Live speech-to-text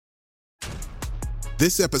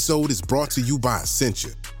This episode is brought to you by Essentia.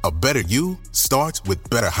 A better you starts with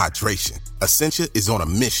better hydration. Essentia is on a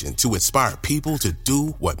mission to inspire people to do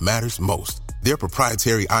what matters most. Their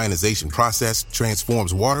proprietary ionization process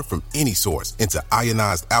transforms water from any source into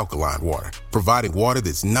ionized alkaline water, providing water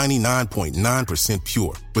that's 99.9%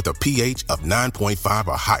 pure with a pH of 9.5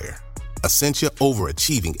 or higher. Essentia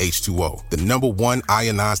overachieving H2O, the #1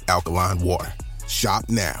 ionized alkaline water. Shop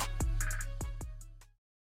now.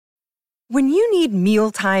 When you need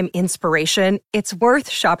mealtime inspiration, it's worth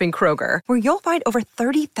shopping Kroger, where you'll find over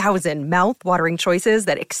 30,000 mouth-watering choices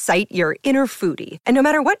that excite your inner foodie. And no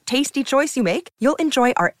matter what tasty choice you make, you'll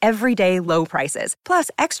enjoy our everyday low prices, plus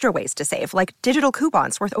extra ways to save, like digital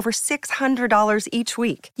coupons worth over $600 each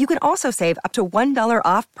week. You can also save up to $1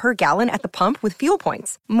 off per gallon at the pump with fuel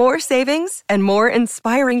points. More savings and more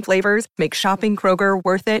inspiring flavors make shopping Kroger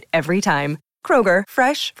worth it every time. Kroger,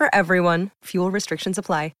 fresh for everyone. Fuel restrictions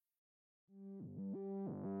apply.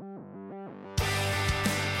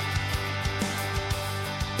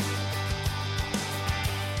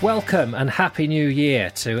 Welcome and Happy New Year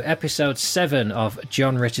to episode 7 of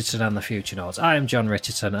John Richardson and the Futurenauts. I am John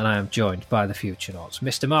Richardson and I am joined by the Futurenauts,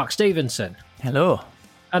 Mr. Mark Stevenson. Hello.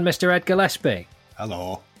 And Mr. Ed Gillespie.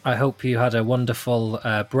 Hello. I hope you had a wonderful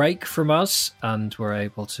break from us and were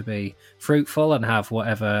able to be fruitful and have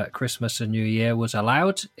whatever Christmas and New Year was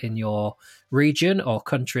allowed in your region or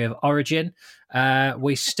country of origin.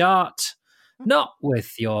 We start not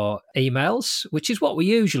with your emails, which is what we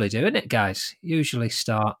usually do, isn't it, guys? Usually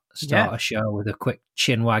start a show with a quick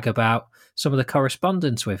chin wag about some of the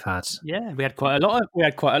correspondence we've had. Yeah, we had quite a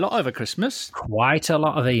lot over Christmas. Quite a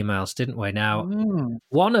lot of emails, didn't we? Now,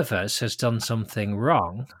 one of us has done something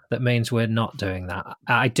wrong. That means we're not doing that.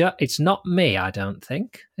 It's not me, I don't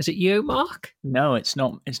think. Is it you, Mark? No, it's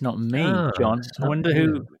not. It's not me, John. I wonder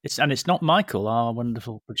who. It's not Michael, our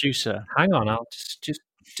wonderful producer. Hang on, I'll just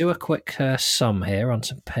do a quick sum here on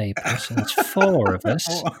some paper. So there's 4 of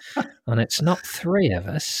us, and it's not 3 of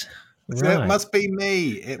us. So right. It must be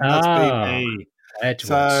me. It must be me. Edwards.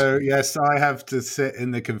 So, yes, I have to sit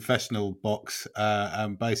in the confessional box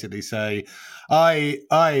and basically say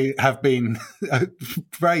I have been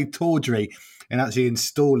very tawdry in actually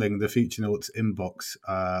installing the Futurenauts inbox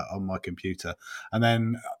on my computer. And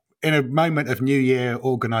then in a moment of New Year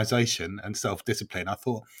organisation and self-discipline, I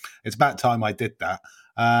thought it's about time I did that.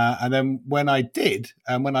 And then when I did,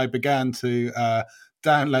 and when I began to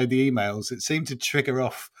download the emails, it seemed to trigger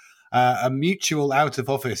off a mutual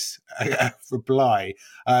out-of-office reply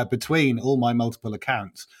between all my multiple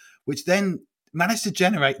accounts, which then managed to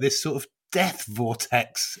generate this sort of death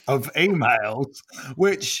vortex of emails,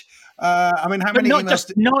 which, I mean, how many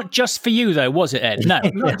emails... Not just for you, though, was it, Ed? No.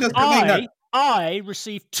 Not just for me, no. I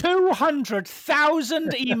received 200,000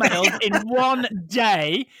 emails in one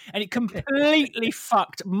day, and it completely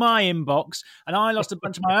fucked my inbox, and I lost a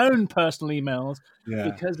bunch of my own personal emails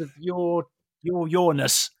because of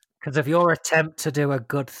yourness. Because of your attempt to do a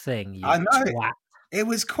good thing, you I know. twat. It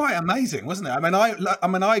was quite amazing, wasn't it? I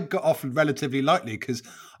mean, I got off relatively lightly because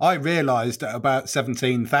I realised at about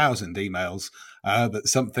 17,000 emails that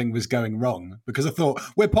something was going wrong, because I thought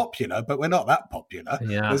we're popular, but we're not that popular.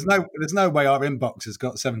 Yeah. There's no way our inbox has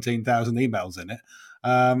got 17,000 emails in it.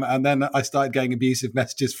 And then I started getting abusive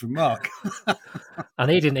messages from Mark. And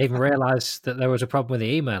he didn't even realise that there was a problem with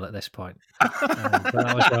the email at this point. But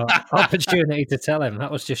that was your opportunity to tell him. That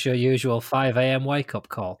was just your usual 5 a.m. wake-up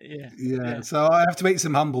call. Yeah. So I have to eat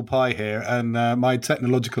some humble pie here, and my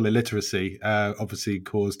technological illiteracy obviously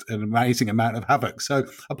caused an amazing amount of havoc. So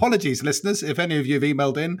apologies, listeners, if any of you have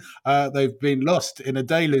emailed in. They've been lost in a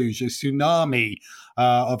deluge, a tsunami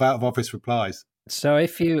of out-of-office replies. So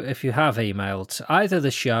if you have emailed either the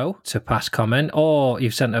show to pass comment, or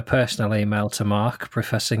you've sent a personal email to Mark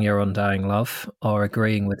professing your undying love or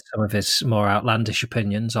agreeing with some of his more outlandish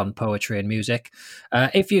opinions on poetry and music,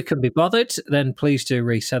 if you can be bothered, then please do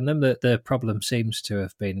resend them. The problem seems to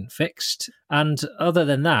have been fixed. And other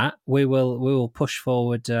than that, we will push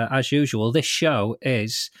forward as usual. This show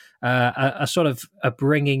is a sort of a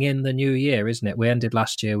bringing in the new year, isn't it? We ended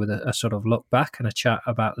last year with a sort of look back and a chat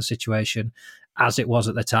about the situation as it was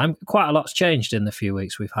at the time. Quite a lot's changed in the few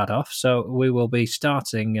weeks we've had off. So we will be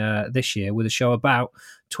starting this year with a show about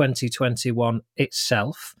 2021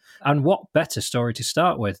 itself. And what better story to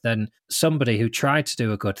start with than somebody who tried to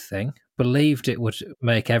do a good thing, believed it would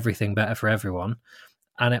make everything better for everyone,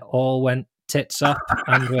 and it all went tits up,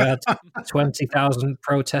 and we had 20,000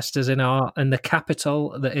 protesters in the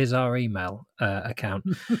capital that is our email account.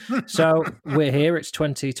 So we're here, it's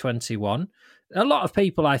 2021. A lot of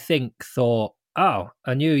people, I think, thought oh,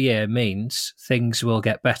 a new year means things will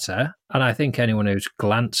get better. And I think anyone who's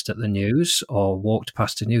glanced at the news or walked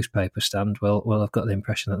past a newspaper stand will have got the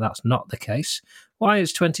impression that that's not the case. Why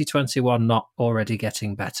is 2021 not already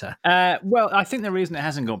getting better? Well, I think the reason it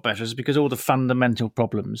hasn't got better is because all the fundamental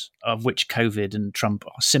problems of which COVID and Trump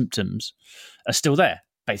are symptoms are still there,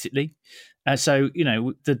 basically. So,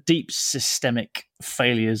 the deep systemic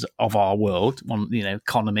failures of our world on,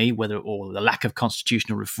 economy, or the lack of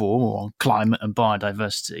constitutional reform or on climate and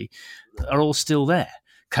biodiversity are all still there.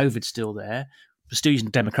 COVID's still there. The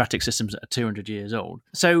student democratic systems that are 200 years old.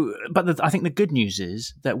 So, but I think the good news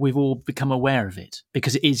is that we've all become aware of it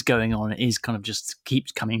because it is going on. It is kind of just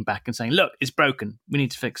keeps coming back and saying, look, it's broken. We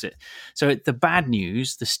need to fix it. So the bad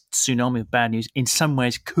news, the tsunami of bad news, in some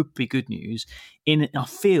ways could be good news. I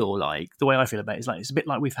feel like, the way I feel about it is like, it's a bit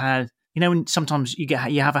like we've had, when sometimes you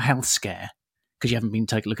have a health scare because you haven't been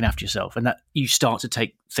looking after yourself, and that you start to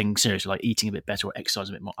take things seriously, like eating a bit better or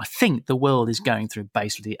exercising a bit more. I think the world is going through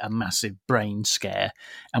basically a massive brain scare,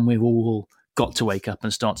 and we've all got to wake up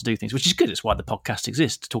and start to do things, which is good. It's why the podcast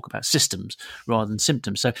exists, to talk about systems rather than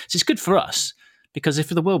symptoms. So it's good for us, because if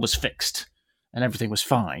the world was fixed and everything was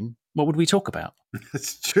fine, what would we talk about?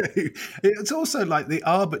 That's true. It's also like the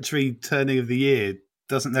arbitrary turning of the year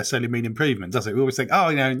doesn't necessarily mean improvement, does it? We always think,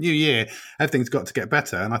 new year, everything's got to get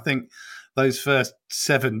better. And I think those first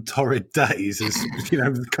 7 torrid days as,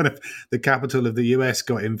 kind of the capital of the US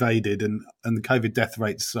got invaded and the COVID death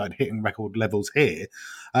rates started hitting record levels here,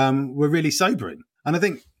 were really sobering. And I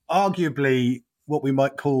think arguably what we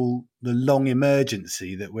might call the long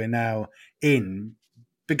emergency that we're now in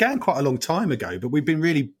began quite a long time ago, but we've been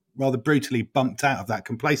really rather brutally bumped out of that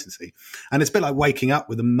complacency. And it's a bit like waking up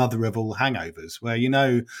with the mother of all hangovers, where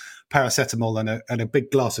paracetamol and a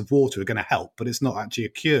big glass of water are going to help, but it's not actually a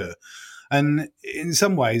cure. And in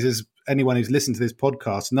some ways, as anyone who's listened to this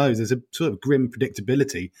podcast knows, there's a sort of grim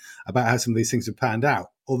predictability about how some of these things have panned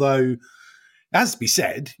out. Although, as to be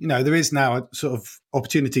said, there is now a sort of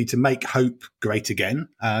opportunity to make hope great again,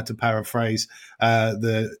 to paraphrase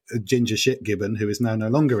the ginger shit Gibbon, who is now no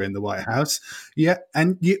longer in the White House. Yeah,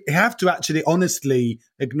 and you have to actually honestly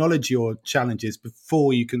acknowledge your challenges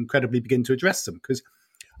before you can credibly begin to address them, because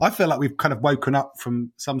I feel like we've kind of woken up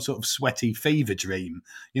from some sort of sweaty fever dream.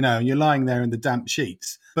 You're lying there in the damp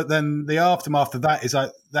sheets. But then the aftermath of that is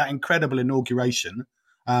that incredible inauguration,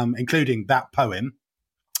 including that poem.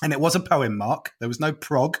 And it was a poem, Mark. There was no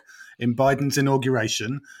prog in Biden's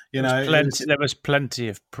inauguration. There was plenty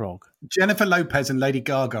of prog. Jennifer Lopez and Lady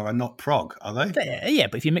Gaga are not prog, are they? Yeah,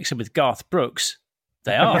 but if you mix them with Garth Brooks,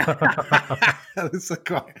 they are.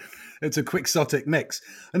 It's a quixotic mix.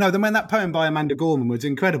 No, then when that poem by Amanda Gorman was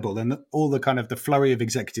incredible, and all the kind of the flurry of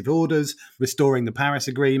executive orders, restoring the Paris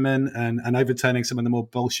Agreement and overturning some of the more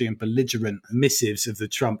bolshy and belligerent missives of the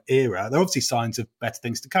Trump era, there are obviously signs of better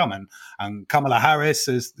things to come. And Kamala Harris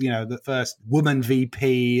as, the first woman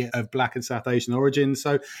VP of Black and South Asian origin.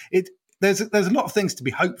 So there's a lot of things to be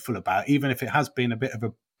hopeful about, even if it has been a bit of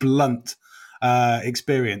a blunt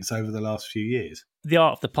experience over the last few years. The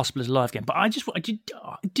art of the possible is alive again. But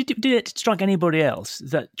did it strike anybody else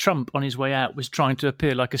that Trump on his way out was trying to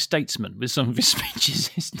appear like a statesman with some of his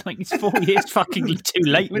speeches? It's 4 years fucking too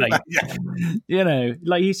late, mate. Yeah.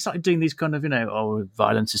 He started doing these kind of,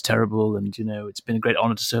 violence is terrible, and it's been a great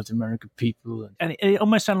honor to serve the American people, and it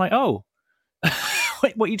almost sounded like, oh.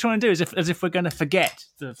 What you're trying to do is as if we're going to forget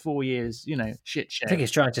the 4 years, shit show. I think he's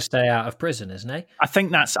trying to stay out of prison, isn't he? I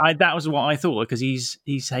think that was what I thought, because he's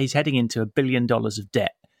heading into $1 billion of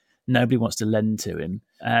debt. Nobody wants to lend to him,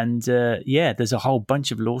 and there's a whole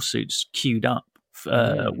bunch of lawsuits queued up,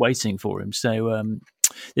 waiting for him. So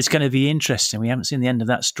it's going to be interesting. We haven't seen the end of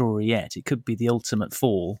that story yet. It could be the ultimate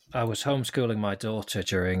fall. I was homeschooling my daughter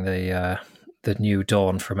during the new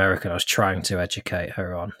dawn for America. I was trying to educate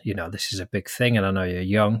her on, this is a big thing, and I know you're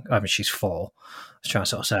young. I mean, she's 4. I was trying to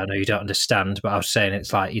sort of say, I know you don't understand, but I was saying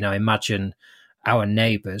it's like, imagine our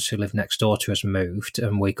neighbours who live next door to us moved,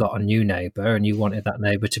 and we got a new neighbour, and you wanted that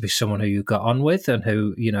neighbour to be someone who you got on with and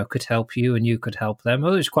who, could help you and you could help them.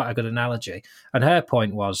 Well, it was quite a good analogy. And her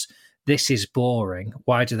point was, this is boring.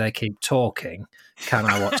 Why do they keep talking? Can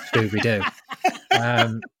I watch Scooby-Doo?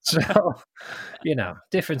 So,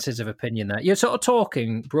 differences of opinion there. You're sort of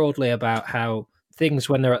talking broadly about how things,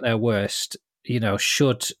 when they're at their worst,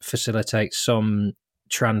 should facilitate some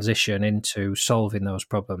transition into solving those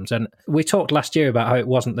problems. And we talked last year about how it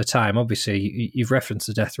wasn't the time. Obviously, you've referenced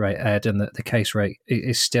the death rate, Ed, and that the case rate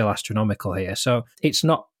is still astronomical here. So it's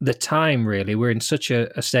not the time, really. We're in such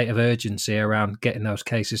a state of urgency around getting those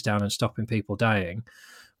cases down and stopping people dying.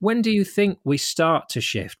 When do you think we start to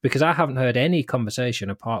shift? Because I haven't heard any conversation,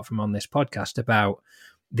 apart from on this podcast, about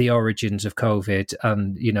the origins of COVID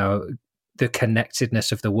and, the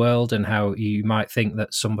connectedness of the world, and how you might think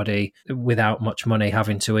that somebody without much money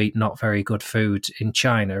having to eat not very good food in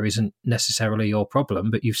China isn't necessarily your problem,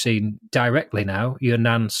 but you've seen directly now your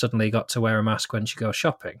nan suddenly got to wear a mask when she goes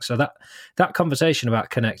shopping. So that conversation about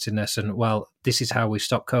connectedness and, well, this is how we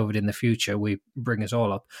stop COVID in the future, we bring us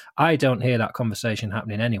all up. I don't hear that conversation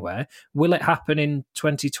happening anywhere. Will it happen in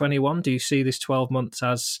 2021? Do you see this 12 months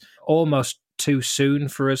as almost too soon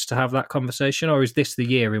for us to have that conversation, or is this the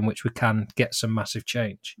year in which we can get some massive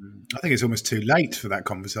change? I think it's almost too late for that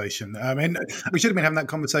conversation. I mean, we should have been having that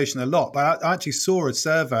conversation a lot, but I actually saw a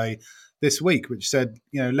survey this week which said,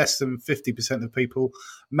 less than 50% of people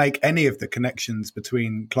make any of the connections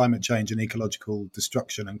between climate change and ecological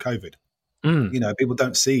destruction and COVID. People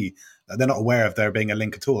don't see, they're not aware of there being a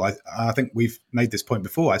link at all. I think we've made this point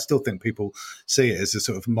before. I still think people see it as a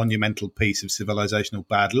sort of monumental piece of civilizational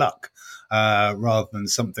bad luck, rather than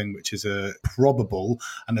something which is a probable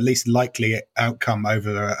and at least likely outcome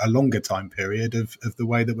over a longer time period of the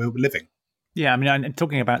way that we're living. Yeah, I mean, I'm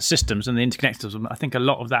talking about systems and the interconnectedness. I think a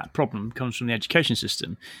lot of that problem comes from the education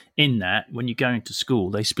system, in that when you go into school,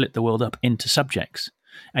 they split the world up into subjects,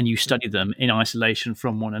 and you study them in isolation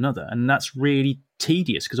from one another. And that's really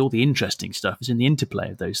tedious, because all the interesting stuff is in the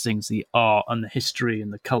interplay of those things, the art and the history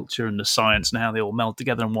and the culture and the science and how they all meld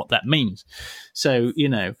together and what that means. So,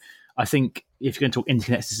 I think if you're going to talk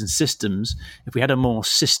interconnectedness and systems, if we had a more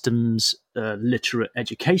systems literate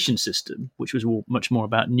education system, which was much more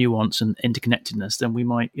about nuance and interconnectedness, then we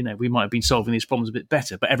might have been solving these problems a bit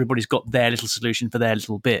better. But everybody's got their little solution for their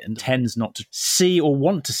little bit and tends not to see or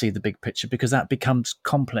want to see the big picture, because that becomes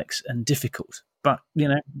complex and difficult. But,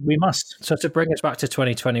 we must. So to bring us back to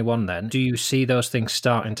 2021 then, do you see those things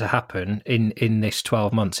starting to happen in this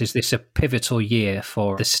 12 months? Is this a pivotal year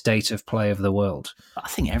for the state of play of the world? I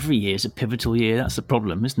think every year is a pivotal year. That's the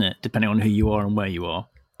problem, isn't it? Depending on who you are and where you are.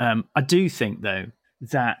 I do think, though,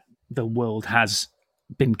 that the world has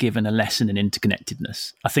been given a lesson in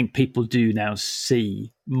interconnectedness. I think people do now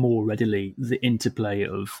see more readily the interplay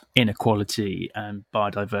of inequality and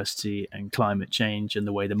biodiversity and climate change, and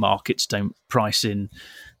the way the markets don't price in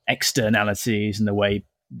externalities, and the way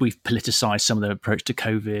we've politicized some of the approach to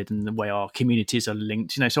COVID, and the way our communities are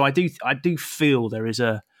linked. So I do feel there is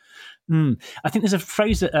I think there's a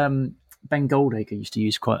phrase that Ben Goldacre used to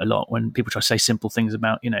use quite a lot when people try to say simple things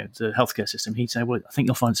about, the healthcare system. He'd say, well, I think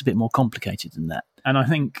you'll find it's a bit more complicated than that. And I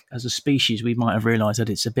think as a species, we might have realised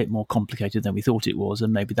that it's a bit more complicated than we thought it was.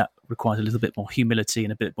 And maybe that requires a little bit more humility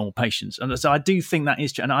and a bit more patience. And so I do think that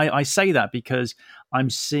is true. And I say that because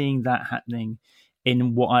I'm seeing that happening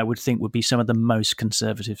in what I would think would be some of the most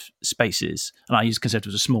conservative spaces. And I use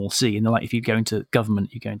conservative as a small c. And like, if you go into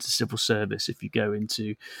government, you go into civil service, if you go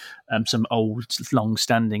into some old,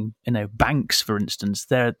 long-standing, banks, for instance,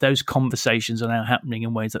 those conversations are now happening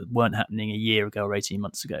in ways that weren't happening a year ago or 18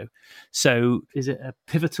 months ago. So is it a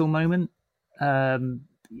pivotal moment?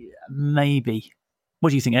 Maybe. What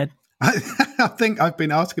do you think, Ed? I think I've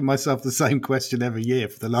been asking myself the same question every year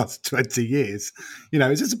for the last 20 years.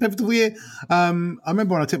 Is this a pivotal year? I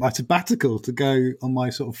remember when I took my sabbatical to go on my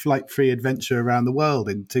sort of flight-free adventure around the world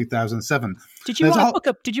in 2007. Did you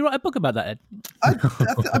write a book about that, Ed?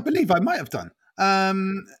 I believe I might have done.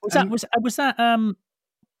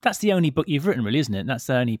 That's the only book you've written, really, isn't it? That's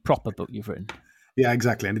the only proper book you've written. Yeah,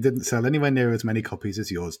 exactly. And it didn't sell anywhere near as many copies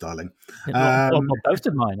as yours, darling. Well, both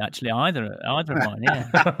of mine, actually. Either of mine,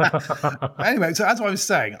 yeah. Anyway, so as I was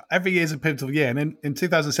saying, every year is a pivotal year. And in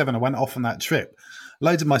 2007, I went off on that trip.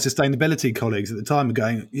 Loads of my sustainability colleagues at the time were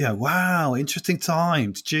going, wow, interesting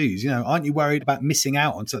times. Geez, aren't you worried about missing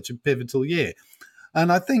out on such a pivotal year? And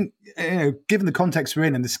I think, given the context we're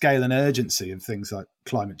in and the scale and urgency of things like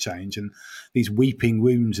climate change and these weeping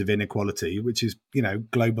wounds of inequality, which is,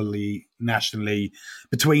 globally, nationally,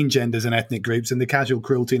 between genders and ethnic groups, and the casual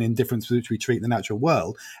cruelty and indifference with which we treat the natural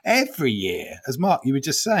world, every year, as Mark, you were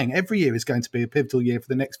just saying, every year is going to be a pivotal year for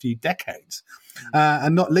the next few decades.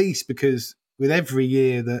 And not least because with every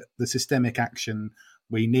year that the systemic action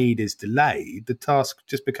we need is delayed, the task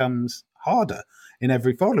just becomes harder in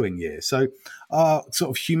every following year. So our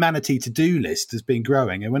sort of humanity to-do list has been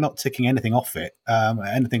growing, and we're not ticking anything off it,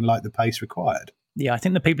 anything like the pace required. Yeah, I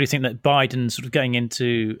think the people who think that Biden sort of going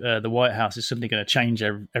into the White House is suddenly going to change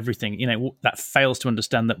everything, that fails to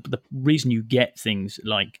understand that the reason you get things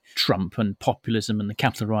like Trump and populism and the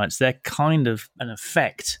Capitol riots, they're kind of an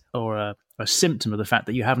effect or a symptom of the fact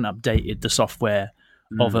that you haven't updated the software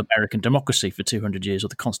of American democracy for 200 years, or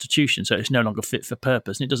the Constitution. So it's no longer fit for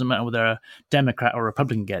purpose. And it doesn't matter whether a Democrat or a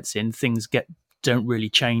Republican gets in, things get don't really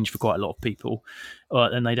change for quite a lot of people,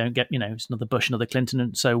 and they don't get, it's another Bush, another Clinton,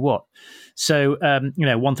 and so what? So,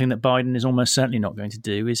 one thing that Biden is almost certainly not going to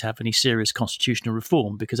do is have any serious constitutional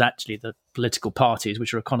reform, because actually the political parties,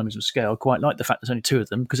 which are economies of scale, quite like the fact there's only two of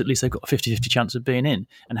them, because at least they've got a 50-50 chance of being in.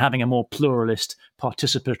 And having a more pluralist,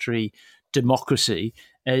 participatory democracy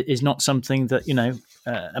is not something that,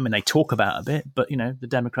 they talk about a bit, but, the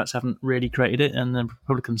Democrats haven't really created it, and the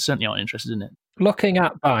Republicans certainly aren't interested in it. Looking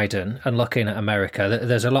at Biden and looking at America,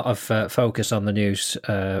 there's a lot of focus on the news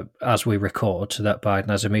as we record that Biden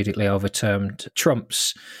has immediately overturned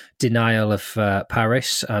Trump's denial of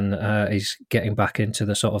Paris, and he's getting back into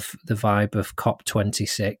the sort of the vibe of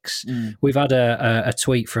COP26. We've had a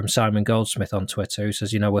tweet from Simon Goldsmith on Twitter who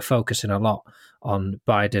says, we're focusing a lot on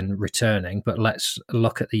Biden returning, but let's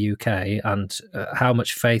look at the UK and how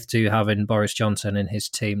much faith do you have in Boris Johnson and his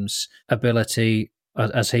team's ability,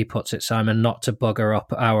 as he puts it, Simon, not to bugger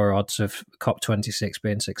up our odds of COP26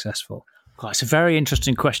 being successful? Well, it's a very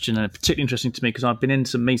interesting question, and particularly interesting to me because I've been in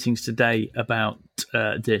some meetings today about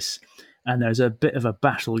this, and there's a bit of a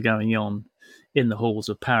battle going on in the halls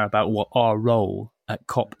of power about what our role at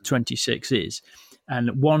COP26 is.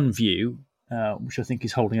 And one view, which I think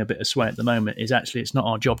is holding a bit of sway at the moment, is actually it's not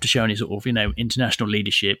our job to show any sort of international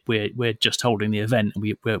leadership. We're just holding the event, and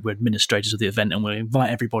we're administrators of the event, and we'll invite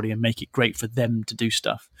everybody and make it great for them to do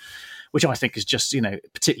stuff, which I think is just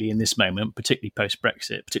particularly in this moment, particularly post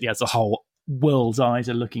Brexit, particularly as the whole world's eyes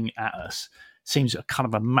are looking at us, seems a kind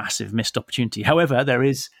of a massive missed opportunity. However, there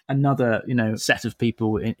is another set of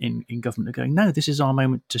people in government that are going, no, this is our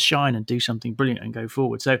moment to shine and do something brilliant and go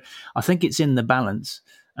forward. So I think it's in the balance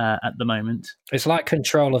at the moment. It's like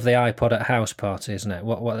control of the iPod at a house party, isn't it?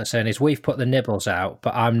 What they're saying is, we've put the nibbles out,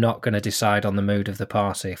 but I'm not going to decide on the mood of the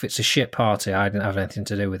party. If it's a shit party, I didn't have anything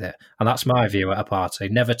to do with it. And that's my view at a party.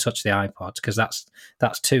 Never touch the iPod, because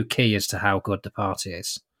that's too key as to how good the party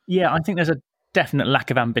is. Yeah, I think there's a definite lack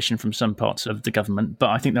of ambition from some parts of the government, but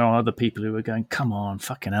I think there are other people who are going, come on,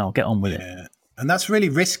 fucking hell, get on with it. And that's really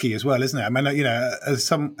risky as well, isn't it? I mean,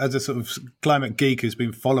 as a sort of climate geek who's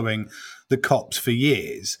been following the COPs for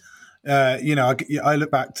years, I look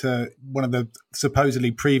back to one of the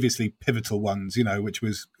supposedly previously pivotal ones, which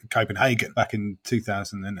was Copenhagen back in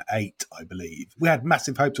 2008, I believe. We had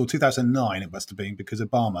massive hopes, or 2009 it must have been, because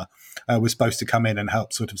Obama was supposed to come in and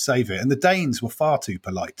help sort of save it. And the Danes were far too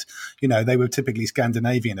polite. They were typically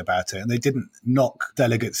Scandinavian about it, and they didn't knock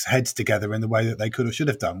delegates' heads together in the way that they could or should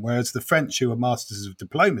have done. Whereas the French, who are masters of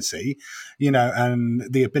diplomacy, and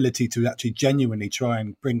the ability to actually genuinely try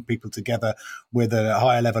and bring people together with a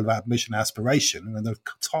higher level of ambition and aspiration, and the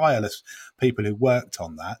tireless people who worked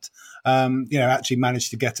on that, actually managed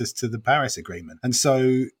to get us to the Paris Agreement. And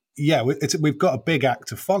so, we've got a big act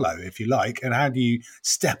to follow, if you like. And how do you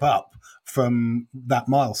step up from that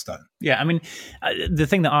milestone? Yeah, I mean, the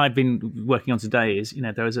thing that I've been working on today is,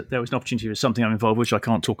 there was an opportunity for something I'm involved with, which I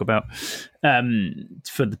can't talk about,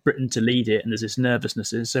 for Britain to lead it, and there's this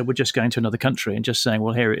nervousness. So we're just going to another country and just saying,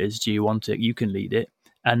 well, here it is. Do you want it? You can lead it.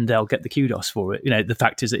 And they'll get the kudos for it. The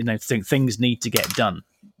fact is that things need to get done.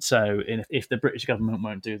 So if the British government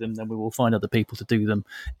won't do them, then we will find other people to do them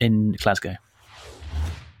in Glasgow.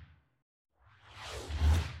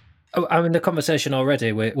 I mean, the conversation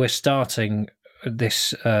already, we're starting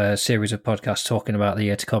this series of podcasts talking about the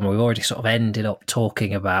year to come. We've already sort of ended up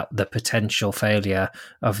talking about the potential failure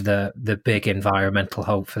of the big environmental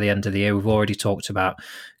hope for the end of the year. We've already talked about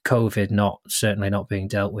COVID certainly not being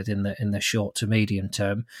dealt with in the short to medium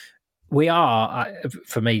term. We are,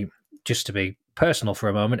 for me, just to be personal for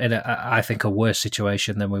a moment, in I think a worse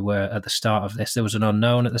situation than we were at the start of this. There was an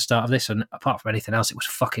unknown at the start of this, and apart from anything else, it was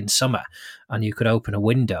fucking summer, and you could open a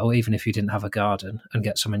window even if you didn't have a garden and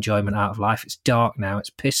get some enjoyment out of life. It's dark now, it's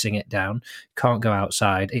pissing it down, can't go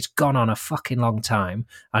outside. It's gone on a fucking long time,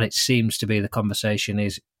 and it seems to be the conversation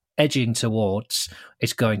is edging towards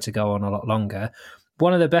it's going to go on a lot longer.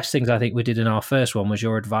 One of the best things I think we did in our first one was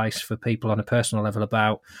your advice for people on a personal level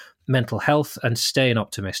about mental health and staying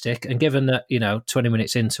optimistic. And given that, 20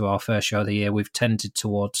 minutes into our first show of the year, we've tended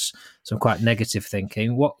towards some quite negative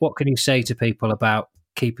thinking, what can you say to people about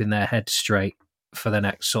keeping their heads straight for the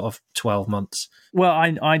next sort of 12 months? Well,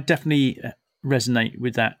 I definitely resonate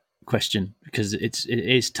with that question, because it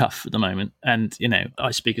is tough at the moment, and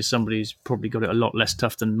I speak as somebody who's probably got it a lot less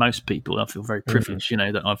tough than most people. I feel very privileged,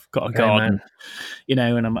 that I've got a garden, and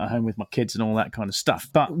I'm at home with my kids and all that kind of stuff.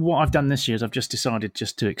 But what I've done this year is I've just decided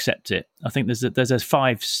just to accept it. I think there's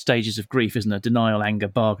 5 stages of grief, isn't there? Denial, anger,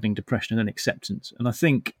 bargaining, depression, and then acceptance. And I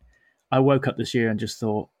think I woke up this year and just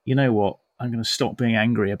thought, you know what? I'm going to stop being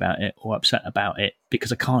angry about it or upset about it,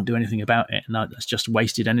 because I can't do anything about it, and that's just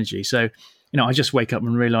wasted energy. So I just wake up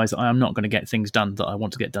and realise that I am not going to get things done that I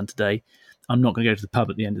want to get done today. I'm not going to go to the pub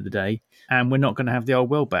at the end of the day, and we're not going to have the old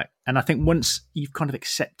world back. And I think once you've kind of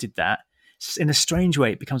accepted that, in a strange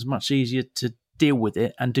way, it becomes much easier to deal with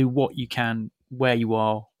it and do what you can where you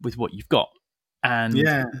are with what you've got. And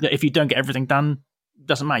if you don't get everything done,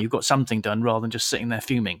 doesn't matter. You've got something done rather than just sitting there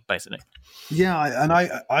fuming, basically. Yeah, and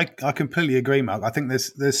I completely agree, Mark. I think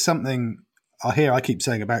there's something I keep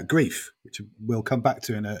saying about grief, which we'll come back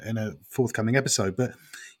to in a forthcoming episode. But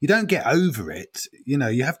you don't get over it.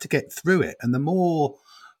 You have to get through it. And the more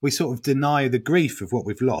we sort of deny the grief of what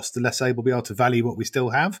we've lost, the less able we are to value what we still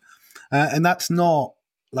have. And that's not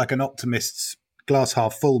like an optimist's glass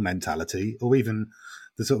half full mentality, or even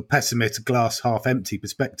the sort of pessimist glass half empty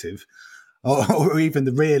perspective, or even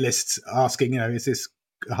the realists asking, is this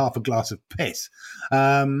half a glass of piss?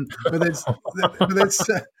 But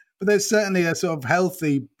there's certainly a sort of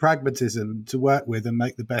healthy pragmatism to work with and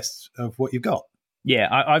make the best of what you've got. Yeah,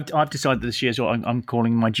 I've decided this year is what I'm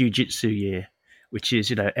calling my jiu-jitsu year, which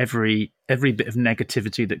is every bit of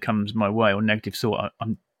negativity that comes my way or negative thought,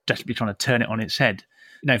 I'm desperately trying to turn it on its head.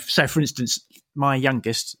 So for instance, my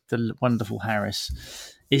youngest, the wonderful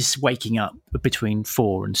Harris, is waking up between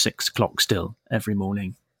 4 and 6 o'clock still every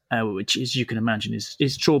morning, which, as you can imagine,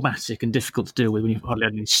 is traumatic and difficult to deal with when you hardly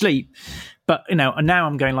have any sleep. But and now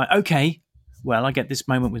I'm going like, okay, well, I get this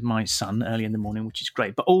moment with my son early in the morning, which is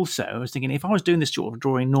great. But also, I was thinking, if I was doing this sort of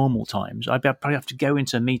during normal times, I'd probably have to go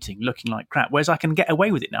into a meeting looking like crap. Whereas I can get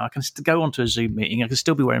away with it now. I can go onto a Zoom meeting. I can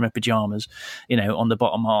still be wearing my pajamas, on the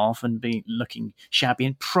bottom half and be looking shabby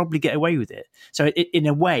and probably get away with it. So in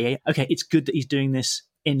a way, okay, it's good that he's doing this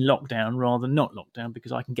in lockdown rather than not lockdown,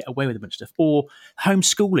 because I can get away with a bunch of stuff. Or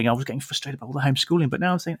homeschooling. I was getting frustrated about all the homeschooling, but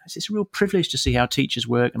now I'm saying it's a real privilege to see how teachers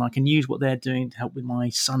work, and I can use what they're doing to help with my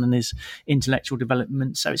son and his intellectual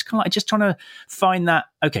development. So it's kind of like just trying to find that,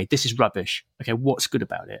 okay, this is rubbish. Okay, what's good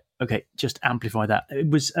about it? Okay, just amplify that. It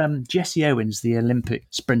was Jesse Owens, the Olympic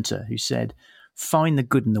sprinter, who said, find the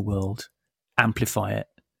good in the world, amplify it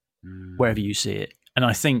wherever you see it. And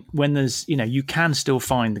I think when there's, you can still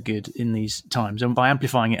find the good in these times. And by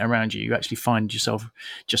amplifying it around you, you actually find yourself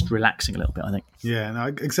just relaxing a little bit, I think. Yeah, no,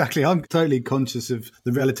 exactly. I'm totally conscious of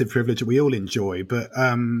the relative privilege that we all enjoy. But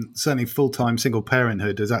certainly full-time single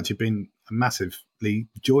parenthood has actually been a massively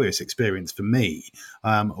joyous experience for me,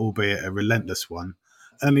 albeit a relentless one.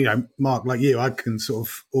 And, Mark, like you, I can sort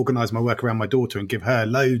of organise my work around my daughter and give her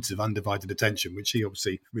loads of undivided attention, which she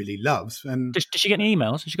obviously really loves. And does she get any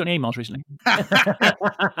emails? Has she got any emails recently?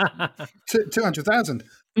 200,000.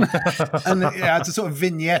 And it's a sort of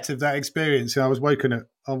vignette of that experience. I was woken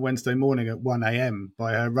on Wednesday morning at 1 a.m.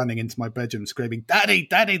 by her running into my bedroom screaming, Daddy,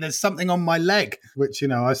 there's something on my leg, which,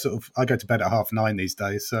 I go to bed at 9:30 these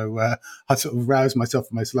days. So I sort of roused myself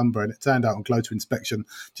from my slumber, and it turned out on closer inspection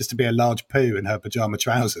just to be a large poo in her pajama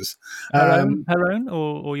trousers. Her own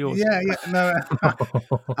or yours? Yeah, no.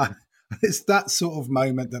 It's that sort of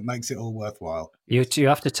moment that makes it all worthwhile. You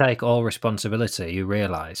have to take all responsibility. You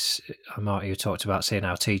realise, Mark, you talked about seeing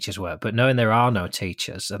how teachers work, but knowing there are no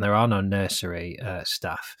teachers and there are no nursery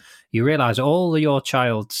staff, you realise all of your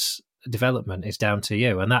child's development is down to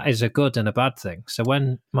you, and that is a good and a bad thing. So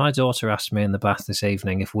when my daughter asked me in the bath this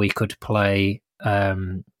evening if we could play,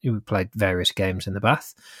 we played various games in the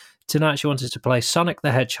bath. Tonight she wanted to play Sonic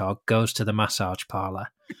the Hedgehog Goes to the Massage Parlour.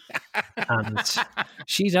 And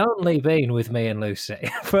she's only been with me and Lucy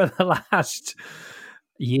for the last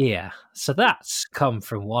year. So that's come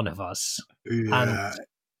from one of us. Yeah. And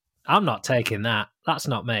I'm not taking that. That's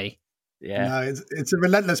not me. Yeah. No, it's a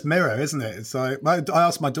relentless mirror, isn't it? It's like, I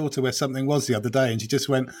asked my daughter where something was the other day, and she just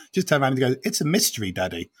turned around and goes, "It's a mystery,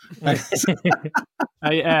 Daddy."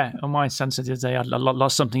 Yeah. And my son said the other day, I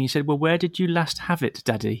lost something. He said, "Well, where did you last have it,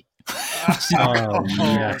 Daddy?" Oh,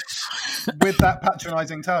 yes. With that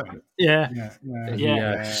patronising tone. Yeah.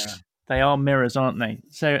 Yeah. They are mirrors, aren't they?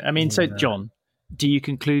 So, so John, do you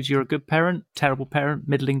conclude you're a good parent, terrible parent,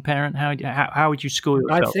 middling parent? How would you score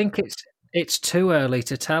yourself? I think it's too early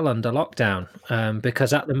to tell under lockdown,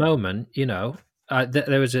 because at the moment,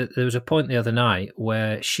 there was a point the other night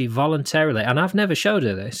where she voluntarily, and I've never showed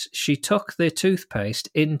her this, she took the toothpaste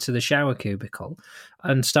into the shower cubicle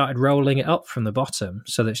and started rolling it up from the bottom.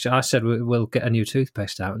 So that I said, we'll get a new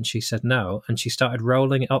toothpaste out, and she said no, and she started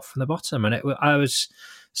rolling it up from the bottom. And I was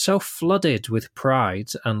so flooded with pride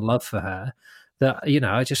and love for her that,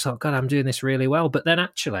 I just thought, God, I'm doing this really well. But then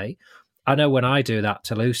actually, I know when I do that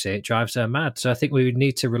to Lucy, it drives her mad. So I think we would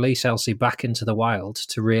need to release Elsie back into the wild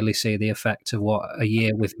to really see the effect of what a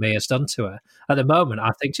year with me has done to her. At the moment, I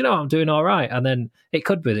think, I'm doing all right. And then it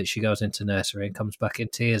could be that she goes into nursery and comes back in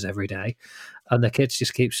tears every day. And the kids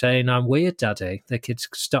just keep saying, "I'm weird, Daddy." The kids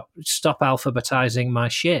stop alphabetizing my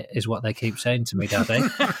shit is what they keep saying to me, Daddy.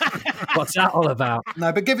 What's that all about?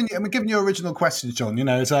 No, but given your original question, John,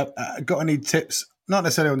 has got any tips? Not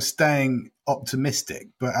necessarily on staying optimistic,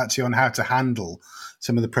 but actually on how to handle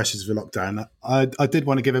some of the pressures of a lockdown. I did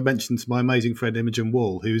want to give a mention to my amazing friend Imogen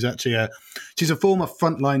Wall, who's actually she's a former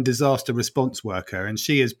frontline disaster response worker, and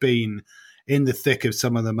she has been in the thick of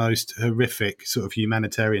some of the most horrific sort of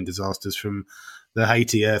humanitarian disasters, from the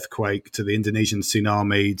Haiti earthquake to the Indonesian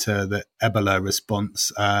tsunami to the Ebola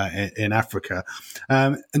response in Africa.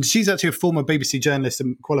 And she's actually a former BBC journalist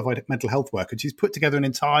and qualified mental health worker. She's put together an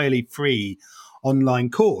entirely free online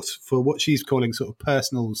course for what she's calling sort of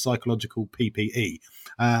personal psychological PPE.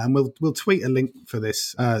 And we'll tweet a link for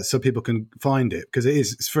this so people can find it, because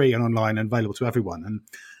it's free and online and available to everyone. And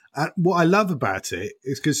what I love about it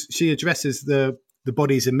is because she addresses the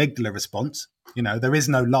body's amygdala response. There is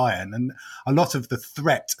no lion, and a lot of the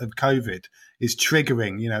threat of COVID is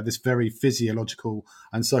triggering, this very physiological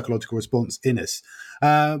and psychological response in us.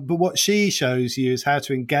 But what she shows you is how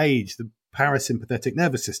to engage the parasympathetic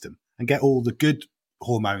nervous system and get all the good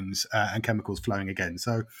hormones and chemicals flowing again.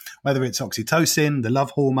 So whether it's oxytocin, the love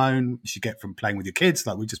hormone, which you get from playing with your kids,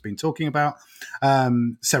 like we've just been talking about,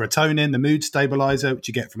 serotonin, the mood stabilizer, which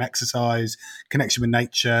you get from exercise, connection with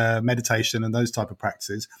nature, meditation, and those type of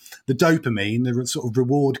practices, the dopamine, the sort of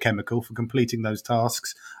reward chemical for completing those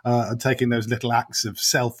tasks and taking those little acts of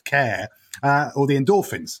self-care, or the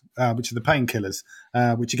endorphins, which are the painkillers,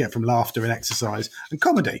 which you get from laughter and exercise, and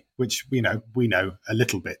comedy, which we know a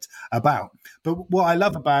little bit about. But what I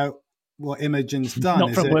love about what Imogen's done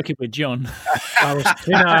not from working with John. I was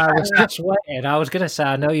just waiting. I was going to say,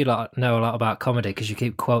 I know you lot know a lot about comedy because you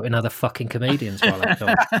keep quoting other fucking comedians while I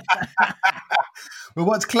talk. Well,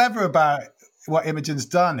 what's clever about what Imogen's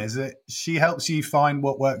done is that she helps you find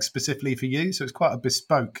what works specifically for you. So it's quite a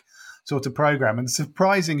bespoke sort of program, and the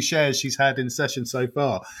surprising shares she's had in sessions so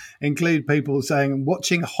far include people saying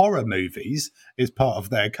watching horror movies is part of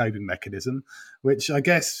their coping mechanism, which I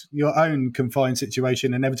guess your own confined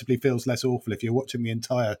situation inevitably feels less awful if you're watching the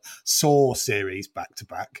entire Saw series back to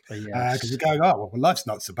back, because you're going, oh well, life's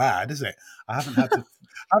not so bad, is it? I haven't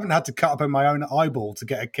had to cut open my own eyeball to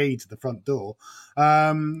get a key to the front door.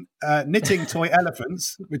 Knitting toy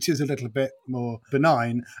elephants, which is a little bit more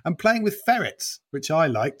benign, and playing with ferrets, which I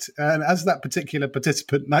liked. And as that particular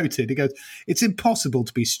participant noted, he goes, it's impossible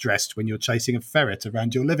to be stressed when you're chasing a ferret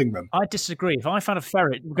around your living room. I disagree. If I found a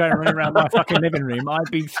ferret going running around my fucking living room,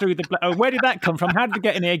 I'd be through the... Oh, where did that come from? How did it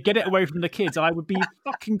get in here? Get it away from the kids. I would be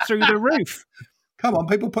fucking through the roof. Come on,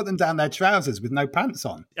 people put them down their trousers with no pants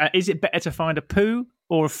on. Is it better to find a poo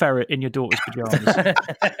or a ferret in your daughter's pajamas?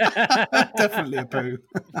 Definitely a poo.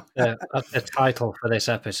 Yeah, that's the title for this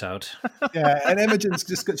episode. Yeah, and Imogen's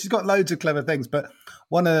she's got loads of clever things, but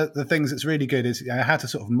one of the things that's really good is how to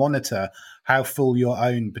sort of monitor how full your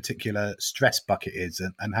own particular stress bucket is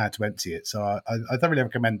and how to empty it. So I thoroughly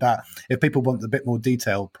recommend that if people want a bit more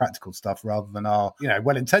detailed, practical stuff rather than our,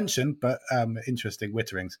 well-intentioned but interesting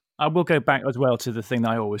witterings. I will go back as well to the thing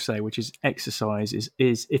that I always say, which is exercise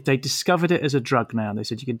is if they discovered it as a drug now, they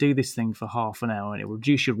said you can do this thing for half an hour and it will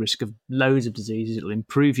reduce your risk of loads of diseases, it'll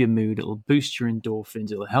improve your mood, it'll boost your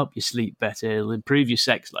endorphins, it'll help you sleep better, it'll improve your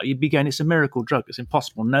sex life. You'd be going, it's a miracle drug, it's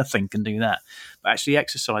impossible, nothing can do that. But actually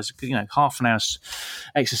exercise, half an hour's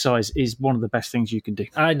exercise is one of the best things you can do.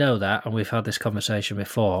 I know that, and we've had this conversation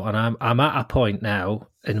before, and I'm at a point now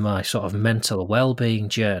in my sort of mental well-being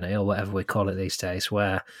journey, or whatever we call it these days,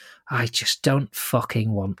 where I just don't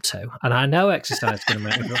fucking want to. And I know exercise is going to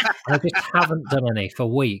make me feel, and I just haven't done any for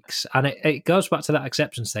weeks. And it goes back to that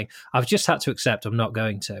acceptance thing. I've just had to accept I'm not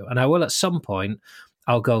going to. And I will at some point,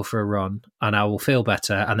 I'll go for a run and I will feel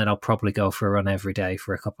better. And then I'll probably go for a run every day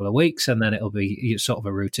for a couple of weeks. And then it'll be sort of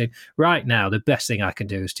a routine. Right now, the best thing I can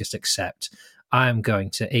do is just accept I'm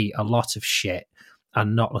going to eat a lot of shit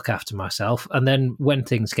and not look after myself. And then when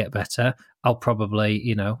things get better, I'll probably,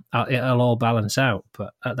 it'll all balance out.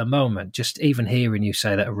 But at the moment, just even hearing you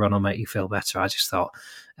say that a run will make you feel better, I just thought,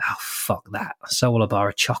 oh, fuck that. So will a bar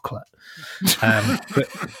of chocolate. But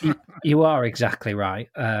you are exactly right.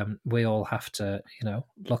 We all have to,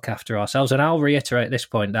 look after ourselves. And I'll reiterate this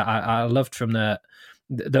point that I loved from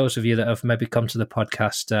those of you that have maybe come to the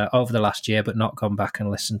podcast over the last year but not gone back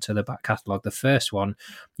and listened to the back catalogue, the first one,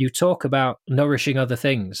 you talk about nourishing other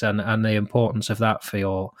things and the importance of that for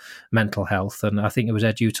your mental health. And I think it was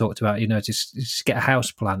Ed, you talked about, just get a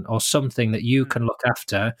house plant or something that you can look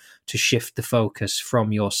after to shift the focus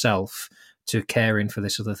from yourself to caring for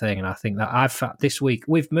this other thing. And I think that I've found this week,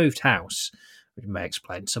 we've moved house. which may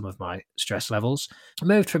explain some of my stress levels. I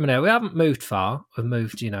moved from an area, we haven't moved far, we've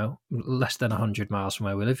moved, less than 100 miles from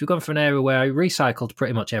where we live. We've gone from an area where I recycled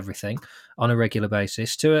pretty much everything on a regular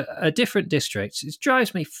basis to a different district. It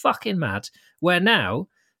drives me fucking mad, where now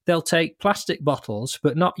they'll take plastic bottles,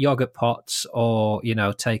 but not yogurt pots or,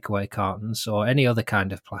 takeaway cartons or any other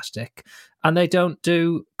kind of plastic. And they don't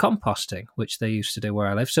do composting, which they used to do where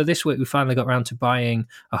I live. So this week we finally got around to buying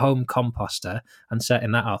a home composter and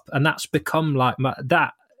setting that up. And that's become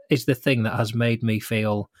that is the thing that has made me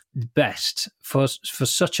feel best for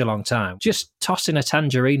such a long time. Just tossing a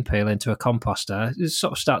tangerine peel into a composter, it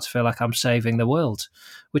sort of starts to feel like I'm saving the world,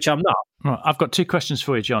 which I'm not. Right, I've got 2 questions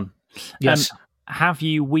for you, John. Yes. Have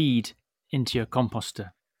you weed into your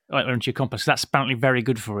composter? Or into your compost? That's apparently very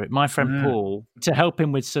good for it. My friend Paul, to help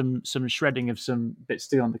him with some shredding of some bits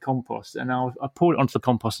still on the compost, and I poured it onto the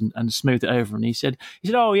compost and smoothed it over, and he said,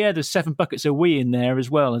 oh yeah, there's 7 buckets of wee in there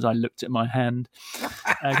as well. As I looked at my hand,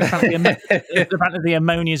 apparently the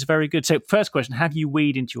ammonia is very good. So first question, have you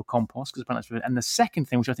weed into your compost? Because apparently that's good. And the second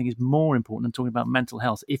thing, which I think is more important than talking about mental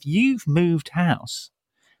health, if you've moved house,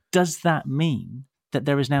 does that mean that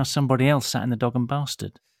there is now somebody else sat in the Dog and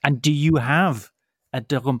Bastard? And do you have a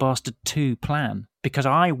Dog and Bastard 2 plan? Because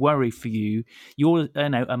I worry for you. You're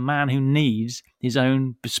a man who needs his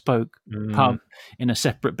own bespoke pub in a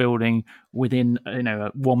separate building within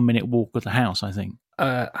a 1-minute walk of the house, I think.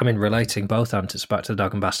 Relating both answers back to the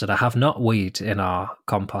Dog and Bastard, I have not weed in our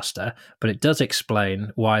composter, but it does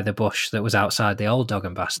explain why the bush that was outside the old Dog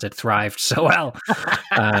and Bastard thrived so well.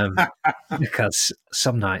 Because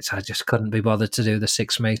some nights I just couldn't be bothered to do the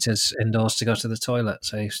 6 meters indoors to go to the toilet.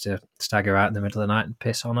 So I used to stagger out in the middle of the night and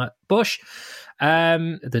piss on a bush.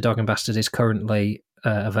 The Dog and Bastard is currently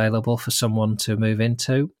available for someone to move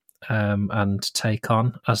into and take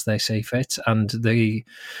on as they see fit. And the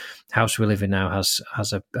house we live in now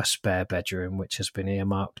has a spare bedroom which has been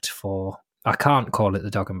earmarked for. I can't call it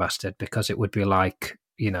the Dog and Bastard because it would be like,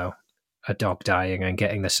 a dog dying and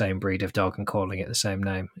getting the same breed of dog and calling it the same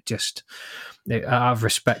name. I have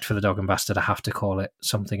respect for the Dog and Bastard. I have to call it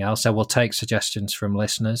something else. I will take suggestions from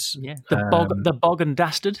listeners. Yeah, the Bog and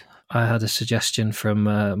Dastard. I had a suggestion from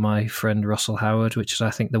my friend Russell Howard, which is,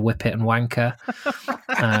 I think, the Whippet and Wanker,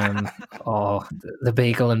 or the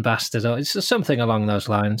Beagle and Bastard, or it's something along those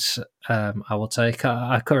lines. I will take.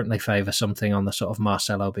 I currently favour something on the sort of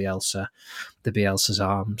Marcelo Bielsa, the Bielsa's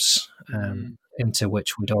arms. Into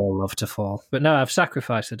which we'd all love to fall. But no, I've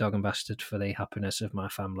sacrificed the Dog and Bastard for the happiness of my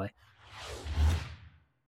family.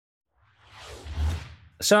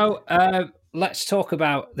 So let's talk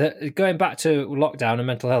about going back to lockdown and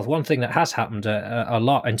mental health. One thing that has happened a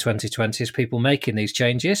lot in 2020 is people making these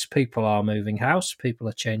changes. People are moving house. People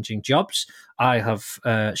are changing jobs. I have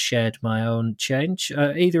shared my own change.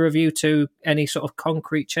 Either of you two, any sort of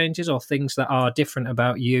concrete changes or things that are different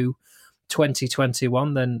about you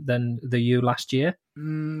 2021 than the you last year?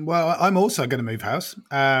 Well, I'm also going to move house,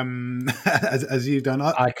 as you've done.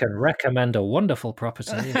 I can recommend a wonderful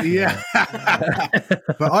property. Yeah.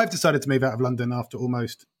 But I've decided to move out of London after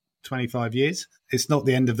almost 25 years. It's not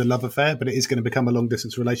the end of the love affair, but it is going to become a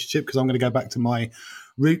long-distance relationship because I'm going to go back to my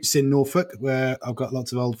roots in Norfolk, where I've got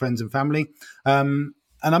lots of old friends and family.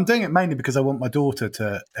 And I'm doing it mainly because I want my daughter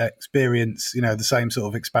to experience, the same sort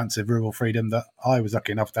of expansive rural freedom that I was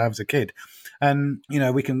lucky enough to have as a kid. And,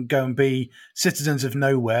 we can go and be citizens of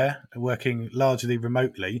nowhere, working largely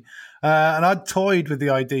remotely. And I'd toyed with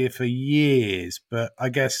the idea for years, but I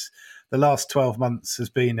guess the last 12 months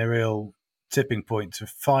has been a real tipping point to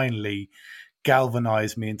finally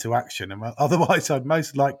galvanise me into action. And otherwise, I'd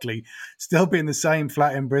most likely still be in the same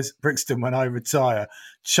flat in Brixton when I retire,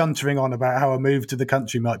 chuntering on about how a move to the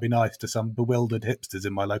country might be nice to some bewildered hipsters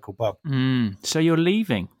in my local pub. So you're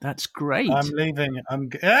leaving. That's great. I'm leaving.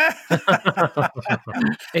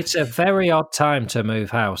 It's a very odd time to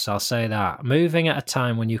move house, I'll say that. Moving at a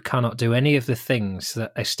time when you cannot do any of the things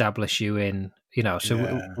that establish you in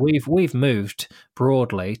we've moved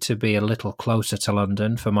broadly to be a little closer to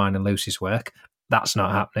London for mine and Lucy's work. That's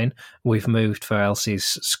not happening. We've moved for Elsie's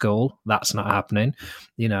school. That's not happening.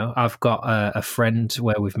 I've got a friend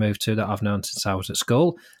where we've moved to that I've known since I was at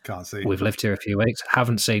school. Can't see. We've lived here a few weeks.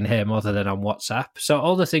 Haven't seen him other than on WhatsApp. So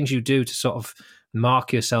all the things you do to sort of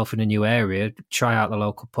mark yourself in a new area, try out the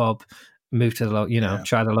local pub, move to the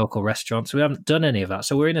try the local restaurants. We haven't done any of that.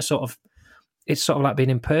 So we're in a sort of, it's sort of like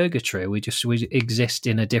being in purgatory. We exist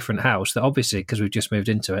in a different house that obviously, because we've just moved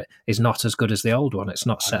into it, is not as good as the old one. It's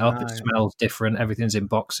not set up. It smells different. Everything's in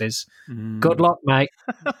boxes. Good luck, mate.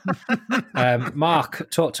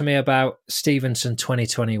 Mark, talk to me about Stevenson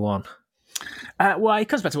 2021. Well, it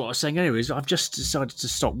comes back to what I was saying anyways. I've just decided to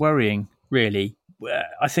stop worrying, really,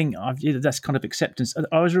 I think that's kind of acceptance.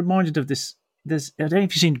 I was reminded of this. I don't know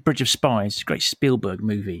if you've seen Bridge of Spies, a great Spielberg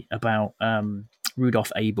movie about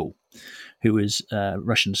Rudolf Abel, who was a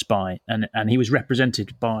Russian spy, and he was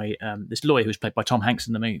represented by this lawyer who was played by Tom Hanks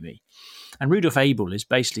in the movie. And Rudolf Abel is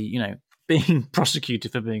basically, being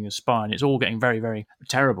prosecuted for being a spy, and it's all getting very, very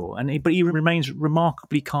terrible. But he remains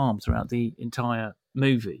remarkably calm throughout the entire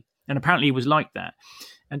movie, and apparently he was like that.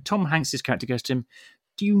 And Tom Hanks' character goes to him,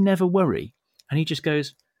 "Do you never worry?" And he just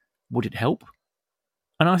goes, "Would it help?"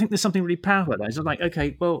 And I think there's something really powerful about that. It's like,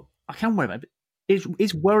 okay, well, I can worry about it.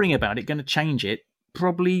 Is worrying about it going to change it?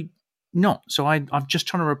 Probably not. So I'm just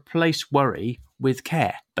trying to replace worry with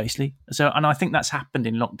care, basically. And I think that's happened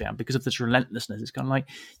in lockdown because of this relentlessness. It's kind of like,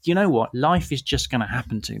 you know what? Life is just going to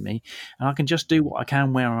happen to me, and I can just do what I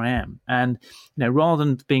can where I am. And rather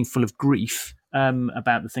than being full of grief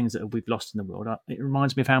about the things that we've lost in the world, it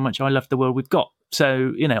reminds me of how much I love the world we've got.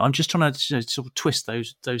 So, I'm just trying to sort of twist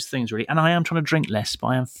those things, really. And I am trying to drink less, but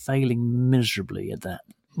I am failing miserably at that.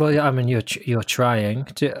 Well, I mean, you're trying.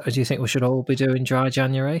 Do you think we should all be doing dry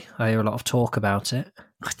January? I hear a lot of talk about it.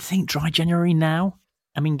 I think dry January now.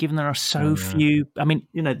 I mean, given there are so few, I mean,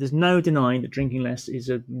 there's no denying that drinking less is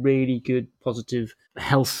a really good, positive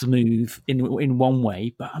health move in one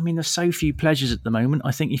way. But I mean, there's so few pleasures at the moment.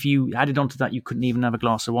 I think if you added onto that, you couldn't even have a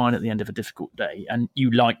glass of wine at the end of a difficult day, and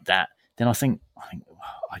you like that, then I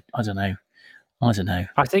don't know.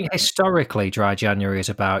 I think historically, dry January is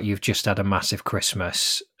about you've just had a massive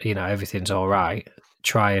Christmas. Everything's all right.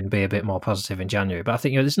 Try and be a bit more positive in January. But I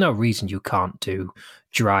think there's no reason you can't do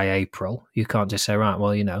dry April. You can't just say, right,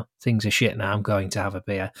 well, things are shit now. I'm going to have a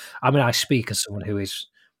beer. I mean, I speak as someone who is.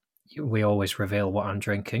 We always reveal what I'm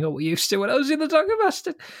drinking, or we used to when I was in the Dogger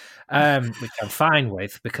Bastard, which I'm fine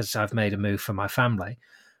with because I've made a move for my family.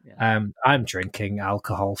 Yeah. I'm drinking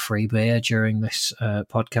alcohol-free beer during this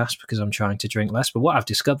podcast because I'm trying to drink less. But what I've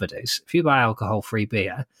discovered is if you buy alcohol-free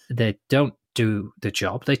beer, they don't do the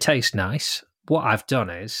job. They taste nice. What I've done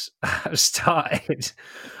is I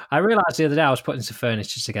realised the other day I was putting some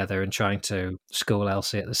furniture together and trying to school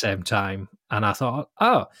Elsie at the same time. And I thought,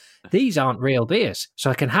 these aren't real beers. So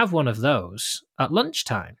I can have one of those at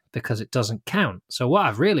lunchtime because it doesn't count. So what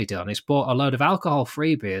I've really done is bought a load of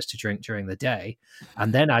alcohol-free beers to drink during the day.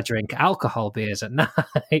 And then I drink alcohol beers at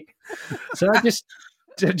night. So I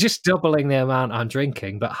just doubling the amount I'm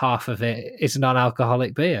drinking, but half of it is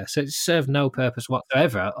non-alcoholic beer. So it served no purpose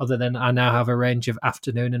whatsoever other than I now have a range of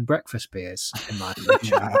afternoon and breakfast beers in my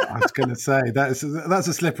fridge. I was going to say, that's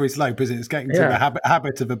a slippery slope, isn't it? It's getting to the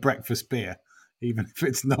habit of a breakfast beer, even if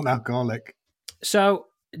it's non-alcoholic. So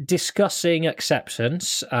discussing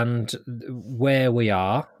acceptance and where we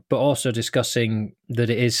are, but also discussing that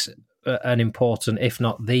it is an important, if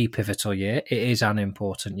not the pivotal year. It is an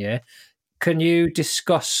important year. Can you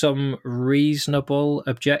discuss some reasonable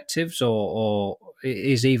objectives, or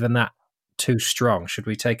is even that too strong? Should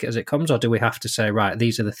we take it as it comes, or do we have to say, right,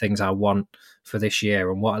 these are the things I want for this year,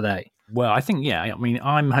 and what are they? Well, I think, I mean,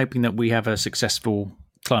 I'm hoping that we have a successful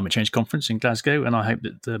climate change conference in Glasgow, and I hope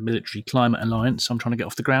that the Military Climate Alliance I'm trying to get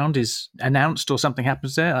off the ground is announced or something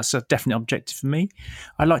happens there. That's a definite objective for me.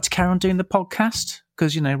 I'd like to carry on doing the podcast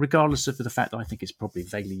because, regardless of the fact that I think it's probably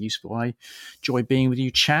vaguely useful, I enjoy being with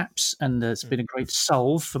you chaps, and it's been a great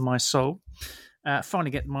salve for my soul.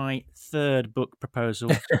 Finally get my third book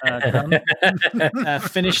proposal done.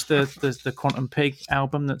 Finish the Quantum Pig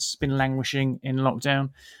album that's been languishing in lockdown.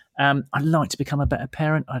 I'd like to become a better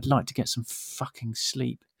parent. I'd like to get some fucking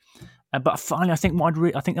sleep. But finally, I think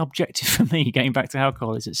the objective for me, getting back to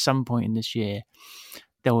alcohol, is at some point in this year,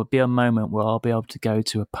 there will be a moment where I'll be able to go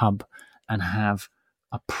to a pub and have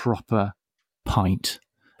a proper pint.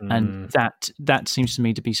 And that seems to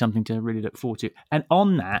me to be something to really look forward to. And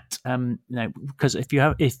on that, because if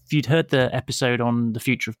you'd heard the episode on the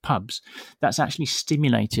future of pubs, that's actually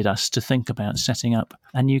stimulated us to think about setting up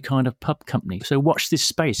a new kind of pub company. So watch this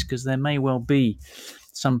space, because there may well be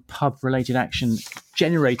some pub-related action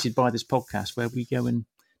generated by this podcast where we go and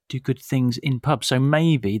do good things in pubs. So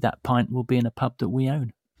maybe that pint will be in a pub that we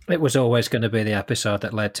own. It was always going to be the episode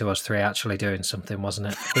that led to us three actually doing something, wasn't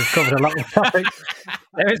it? We've covered a lot of topics.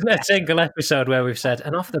 There isn't a single episode where we've said,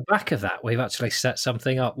 and off the back of that, we've actually set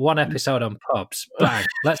something up. One episode on pubs. Bang.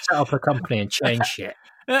 Let's set up a company and change shit.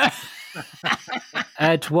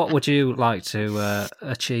 Ed, what would you like to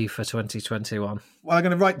achieve for 2021? Well, I'm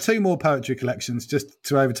going to write 2 more poetry collections just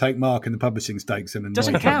to overtake Mark in the publishing stakes.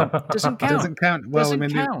 Doesn't count. Doesn't count. Doesn't count. Well,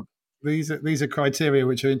 Doesn't count. these are criteria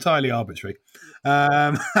which are entirely arbitrary.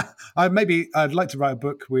 I'd like to write a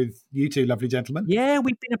book with you two lovely gentlemen. Yeah,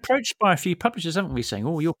 we've been approached by a few publishers, haven't we, saying,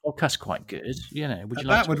 "Oh, your podcast's quite good." You know, would you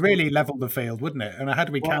like that would really level the field, wouldn't it? And how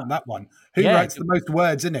do we count that one? Who Yeah. writes the most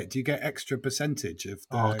words in it? Do you get extra percentage of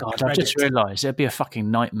the Oh God, credit? I've just realised it'd be a fucking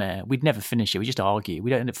nightmare. We'd never finish it. We just argue. We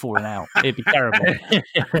don't end up falling out. It'd be terrible.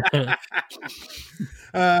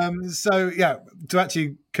 So yeah, to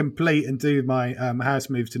actually complete and do my house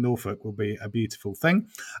move to Norfolk will be a beautiful thing.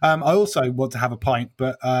 I also want to have a pint,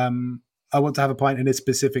 but I want to have a pint in a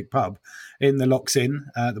specific pub in the Locks Inn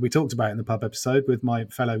that we talked about in the pub episode with my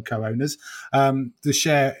fellow co-owners. The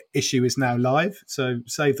share issue is now live, so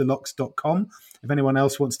savethelocks.com. If anyone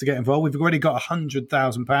else wants to get involved, we've already got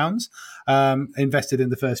 £100,000 invested in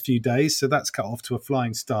the first few days, so that's cut off to a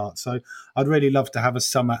flying start. So I'd really love to have a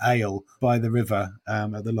summer ale by the river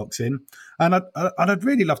at the Locks Inn, and I'd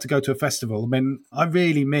really love to go to a festival. I mean, I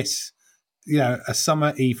really miss a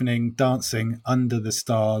summer evening dancing under the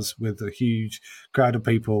stars with a huge crowd of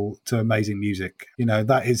people to amazing music.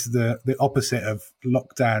 That is the opposite of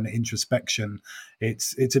lockdown introspection.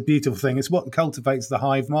 It's a beautiful thing. It's what cultivates the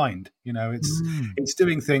hive mind. It's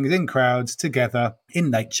doing things in crowds together in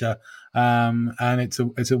nature. And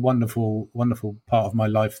it's a wonderful, wonderful part of my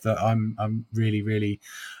life that I'm really, really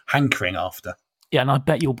hankering after. Yeah, and I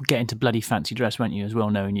bet you'll get into bloody fancy dress, won't you, as well,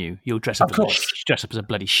 knowing you? You'll dress up as a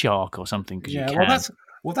bloody shark or something because you can.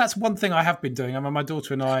 Well, that's one thing I have been doing. My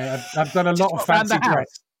daughter and I have done a lot of fancy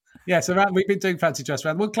dress. Yes, we've been doing fancy dress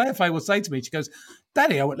around. Well, Claire Faye will say to me, she goes,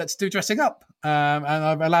 "Daddy, let's do dressing up." And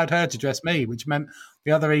I've allowed her to dress me, which meant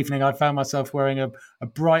the other evening I found myself wearing a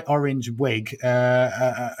bright orange wig,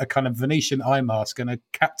 a kind of Venetian eye mask, and a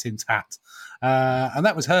captain's hat. And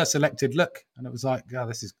that was her selected look. And it was like, oh,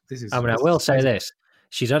 this is. I will say this.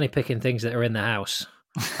 She's only picking things that are in the house.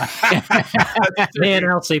 Me and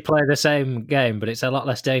Elsie play the same game, but it's a lot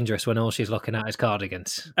less dangerous when all she's looking at is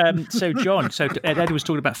cardigans. So John, Ed was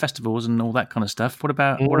talking about festivals and all that kind of stuff. What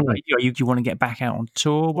about you? Do you want to get back out on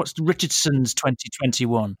tour? What's Richardson's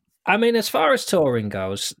 2021? I mean, as far as touring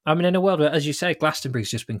goes, I mean, in a world where, as you say,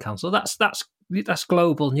 Glastonbury's just been cancelled, that's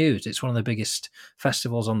global news. It's one of the biggest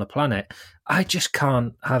festivals on the planet. I just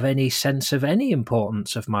can't have any sense of any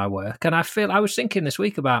importance of my work. And I was thinking this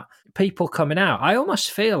week about people coming out. I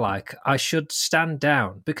almost feel like I should stand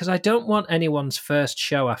down because I don't want anyone's first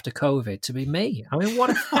show after COVID to be me. I mean,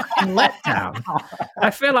 what a fucking letdown.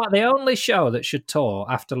 I feel like the only show that should tour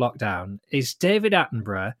after lockdown is David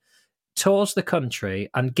Attenborough tours the country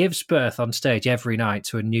and gives birth on stage every night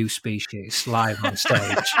to a new species live on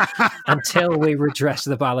stage until we redress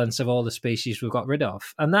the balance of all the species we've got rid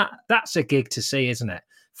of. And that's a gig to see, isn't it?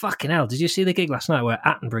 Fucking hell, did you see the gig last night where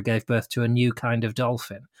Attenborough gave birth to a new kind of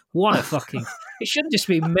dolphin? What a fucking... It shouldn't just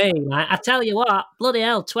be me. Like, I tell you what, bloody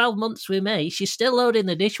hell, 12 months with me, she's still loading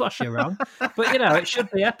the dishwasher wrong. But, it should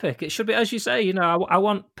be epic. It should be, as you say, I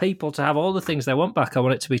want people to have all the things they want back. I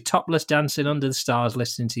want it to be topless dancing under the stars,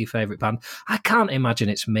 listening to your favourite band. I can't imagine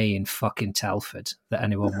it's me in fucking Telford that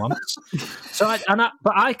anyone wants.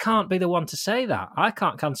 But I can't be the one to say that. I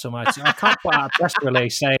can't cancel my... I can't put out a press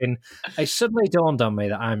release saying, it suddenly dawned on me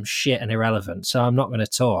that I'm shit and irrelevant, so I'm not going to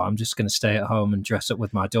tour. I'm just going to stay at home and dress up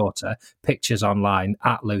with my daughter. Pictures online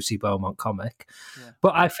at Lucy Beaumont Comic. Yeah.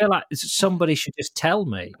 But I feel like somebody should just tell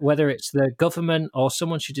me, whether it's the government or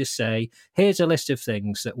someone should just say, here's a list of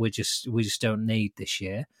things that we just don't need this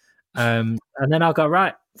year. And then I'll go,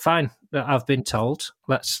 right, fine, I've been told,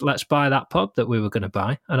 let's buy that pub that we were going to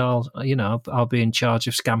buy, and I'll be in charge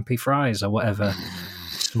of Scampy Fries or whatever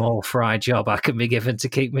small fry job I can be given to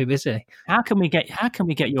keep me busy. How can we get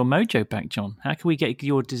your mojo back, John? How can we get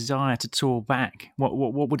your desire to tour back?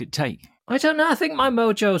 What would it take? I don't know. I think my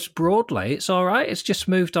mojo's broadly, it's all right. It's just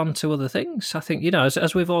moved on to other things. I think,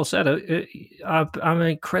 as we've all said, I'm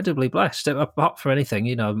incredibly blessed. Apart from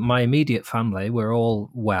anything, my immediate family, we're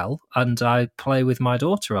all well, and I play with my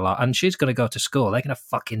daughter a lot, and she's going to go to school. They're going to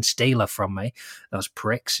fucking steal her from me, those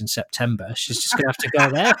pricks, in September. She's just going to have to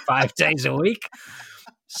go there 5 days a week.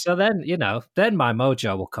 So then, then my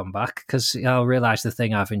mojo will come back because I'll realise the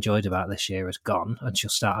thing I've enjoyed about this year is gone, and she'll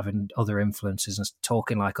start having other influences and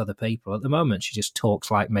talking like other people. At the moment, she just talks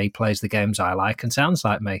like me, plays the games I like, and sounds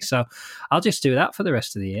like me. So I'll just do that for the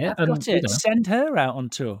rest of the year. Got it. Send her out on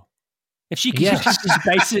tour. If she can, she's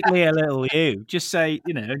basically a little you. Just say,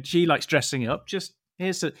 she likes dressing up. Just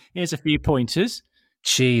here's a few pointers.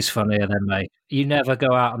 She's funnier than me. You never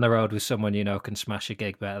go out on the road with someone can smash a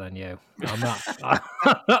gig better than you. I'm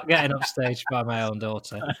not getting up stage by my own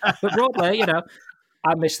daughter. But broadly,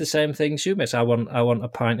 I miss the same things you miss. I want a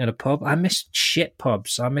pint in a pub. I miss shit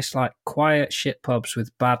pubs. I miss like quiet shit pubs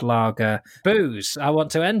with bad lager, booze. I want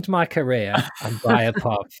to end my career and buy a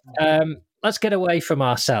pub. Let's get away from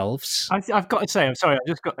ourselves. I've got to say, I'm sorry.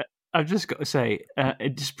 I've just got to say,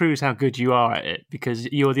 it just proves how good you are at it, because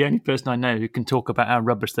you're the only person I know who can talk about how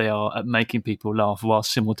rubbish they are at making people laugh while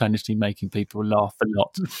simultaneously making people laugh a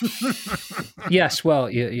lot. Yes, well,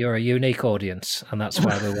 you're a unique audience, and that's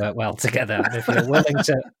why we work well together. And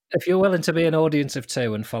if you're willing to be an audience of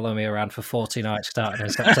two and follow me around for 40 nights starting in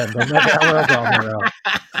September, maybe I will go on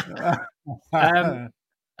the road.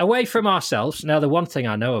 Away from ourselves, now the one thing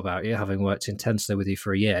I know about you, having worked intensely with you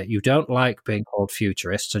for a year, you don't like being called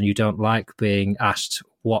futurists, and you don't like being asked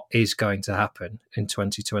what is going to happen in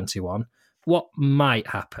 2021. What might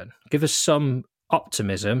happen? Give us some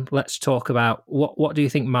optimism. Let's talk about what do you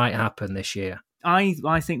think might happen this year? I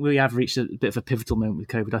think we have reached a bit of a pivotal moment with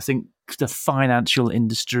COVID. I think the financial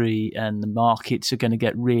industry and the markets are going to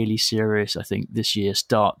get really serious, I think, this year,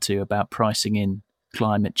 start to, about pricing in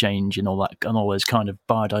climate change and all that, and all those kind of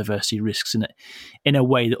biodiversity risks in a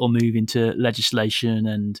way that will move into legislation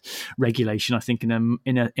and regulation. I think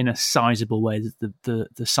in a sizable way. The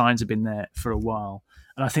signs have been there for a while,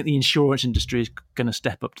 and I think the insurance industry is going to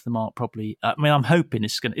step up to the mark properly. I mean, I'm hoping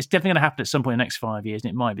it's definitely going to happen at some point in the next 5 years,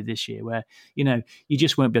 and it might be this year, where you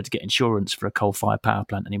just won't be able to get insurance for a coal-fired power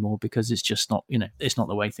plant anymore, because it's just not it's not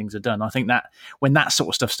the way things are done. I think that when that sort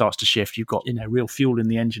of stuff starts to shift, you've got real fuel in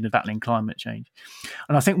the engine of battling climate change.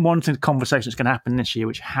 And I think one thing, conversation that's going to happen this year,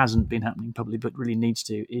 which hasn't been happening probably but really needs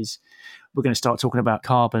to, is we're going to start talking about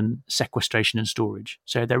carbon sequestration and storage.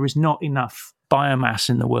 So there is not enough biomass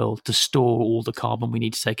in the world to store all the carbon we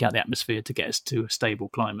need to take out of the atmosphere to get us to a stable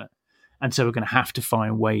climate. And so we're going to have to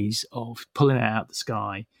find ways of pulling it out of the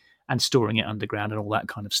sky and storing it underground and all that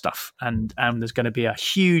kind of stuff. And there's going to be a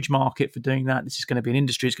huge market for doing that. This is going to be an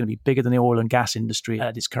industry. It's going to be bigger than the oil and gas industry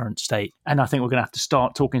at its current state. And I think we're going to have to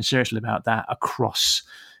start talking seriously about that across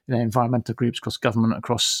environmental groups, across government,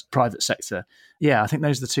 across private sector. Yeah, I think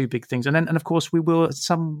those are the two big things. And of course, we will in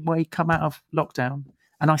some way come out of lockdown.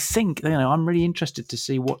 And I think, I'm really interested to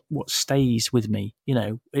see what stays with me,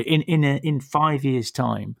 in 5 years'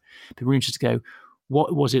 time. People are interested to go,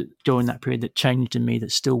 what was it during that period that changed in me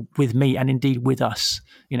that's still with me and indeed with us?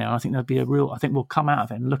 I think there'll be I think we'll come out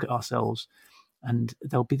of it and look at ourselves, and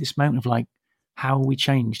there'll be this moment of like, how have we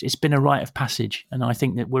changed? It's been a rite of passage, and I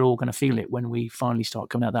think that we're all going to feel it when we finally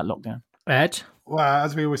start coming out of that lockdown. Ed? Well,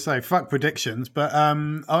 as we always say, fuck predictions, but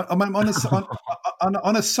on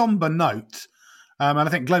a somber note, and I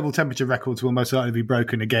think global temperature records will most likely be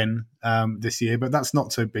broken again this year, but that's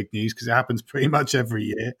not so big news because it happens pretty much every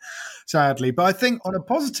year, sadly. But I think on a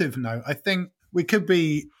positive note, I think we could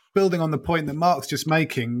be building on the point that Mark's just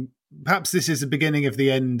making. Perhaps this is the beginning of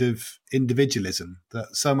the end of individualism,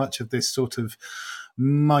 that so much of this sort of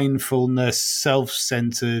mindfulness,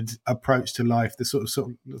 self-centered approach to life, the sort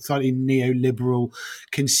of slightly neoliberal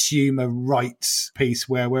consumer rights piece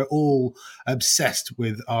where we're all obsessed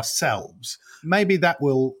with ourselves, maybe that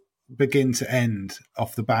will begin to end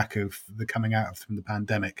off the back of the coming out from the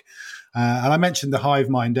pandemic. And I mentioned the hive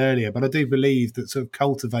mind earlier, but I do believe that sort of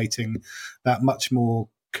cultivating that much more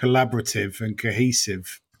collaborative and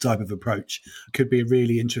cohesive type of approach could be a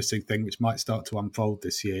really interesting thing which might start to unfold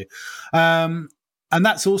this year. And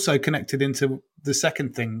that's also connected into the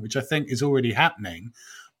second thing, which I think is already happening,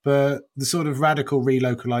 but the sort of radical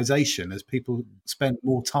relocalization as people spend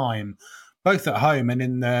more time both at home and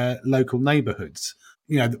in their local neighborhoods.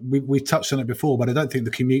 We've touched on it before, but I don't think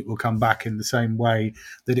the commute will come back in the same way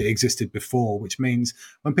that it existed before, which means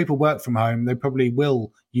when people work from home, they probably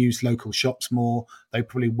will use local shops more. They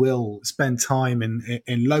probably will spend time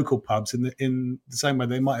in local pubs in the same way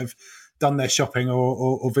they might have done their shopping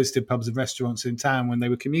or visited pubs and restaurants in town when they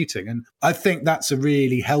were commuting. And I think that's a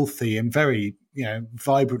really healthy and very,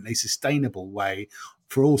 vibrantly sustainable way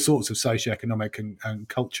for all sorts of socioeconomic and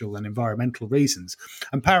cultural and environmental reasons.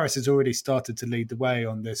 And Paris has already started to lead the way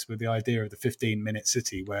on this with the idea of the 15-minute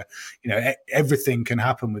city where, everything can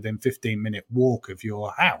happen within 15-minute walk of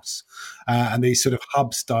your house, and these sort of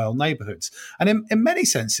hub-style neighbourhoods. And in many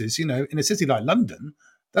senses, in a city like London,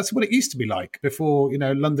 that's what it used to be like before,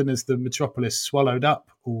 London as the metropolis swallowed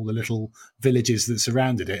up all the little villages that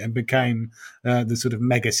surrounded it and became the sort of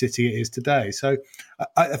mega city it is today. So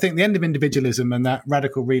I think the end of individualism and that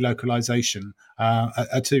radical relocalization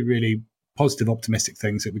are two really positive, optimistic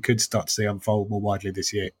things that we could start to see unfold more widely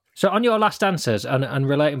this year. So on your last answers and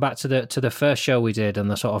relating back to the first show we did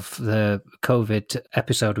and the sort of the COVID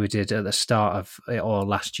episode we did at the start of it all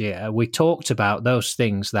last year, we talked about those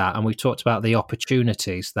things and we talked about the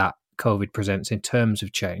opportunities that COVID presents in terms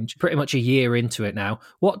of change. Pretty much a year into it now.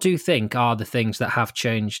 What do you think are the things that have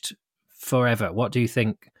changed forever? What do you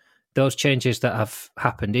think those changes that have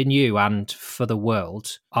happened in you and for the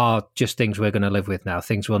world are just things we're going to live with now?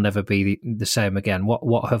 Things will never be the same again.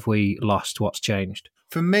 What have we lost? What's changed?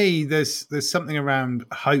 For me, there's something around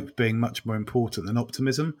hope being much more important than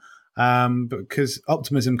optimism. Because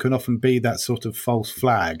optimism can often be that sort of false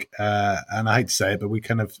flag, and I hate to say it, but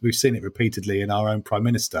we've seen it repeatedly in our own Prime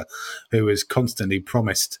Minister, who has constantly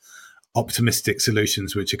promised optimistic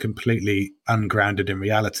solutions which are completely ungrounded in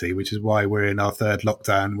reality, which is why we're in our third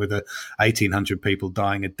lockdown with 1,800 people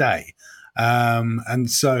dying a day. And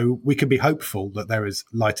so we can be hopeful that there is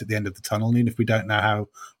light at the end of the tunnel, even if we don't know how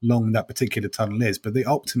long that particular tunnel is. But the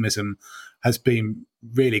optimism has been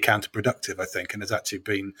really counterproductive, I think, and has actually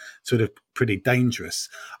been sort of pretty dangerous.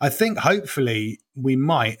 I think hopefully we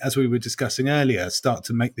might, as we were discussing earlier, start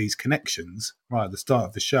to make these connections right at the start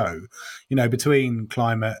of the show, between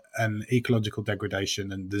climate and ecological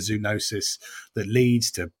degradation and the zoonosis that leads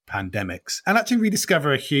to pandemics, and actually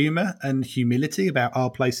rediscover a humour and humility about our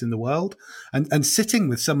place in the world, and sitting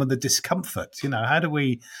with some of the discomfort. How do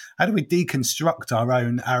we deconstruct our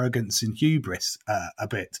own arrogance and hubris a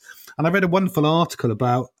bit? And I read a wonderful article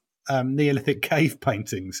about Neolithic cave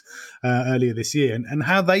paintings earlier this year, and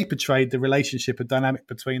how they portrayed the relationship and dynamic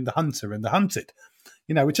between the hunter and the hunted,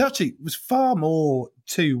 which actually was far more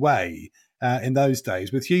two-way in those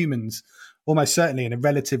days, with humans almost certainly in a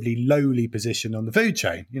relatively lowly position on the food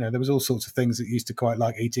chain. There was all sorts of things that used to quite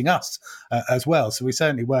like eating us as well, so we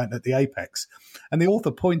certainly weren't at the apex. And the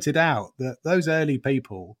author pointed out that those early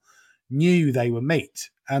people knew they were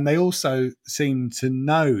meat, and they also seemed to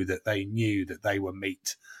know that they knew that they were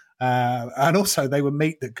meat. And also they were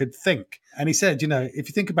meat that could think. And he said, if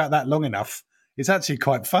you think about that long enough, it's actually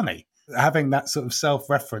quite funny having that sort of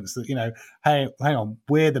self-reference that, hey, hang on,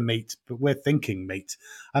 we're the meat, but we're thinking meat.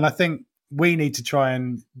 And I think we need to try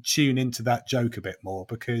and tune into that joke a bit more,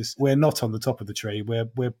 because we're not on the top of the tree.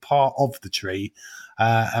 We're part of the tree,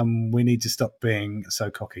 and we need to stop being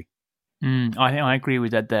so cocky. I agree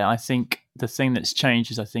with Ed there. I think the thing that's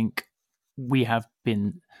changed is I think we have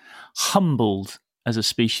been humbled as a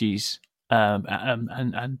species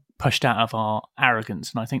and pushed out of our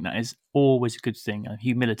arrogance. And I think that is always a good thing.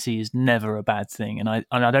 Humility is never a bad thing. And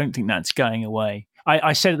I don't think that's going away.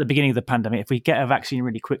 I said at the beginning of the pandemic, if we get a vaccine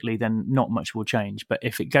really quickly, then not much will change. But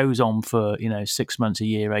if it goes on for 6 months, a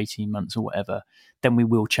year, 18 months or whatever, then we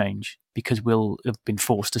will change, because we'll have been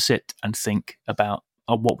forced to sit and think about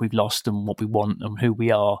what we've lost and what we want and who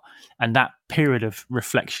we are. And that period of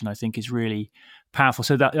reflection, I think, is really powerful.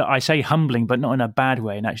 So that I say humbling, but not in a bad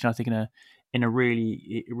way. And actually, I think in a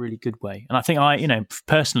really, really good way. And I think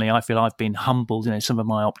personally, I feel I've been humbled. Some of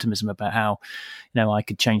my optimism about how, I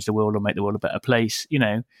could change the world or make the world a better place,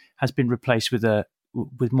 has been replaced with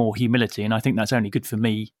more humility. And I think that's only good for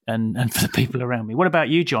me and for the people around me. What about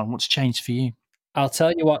you, John? What's changed for you? I'll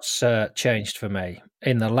tell you what's changed for me.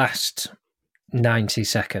 In the last 90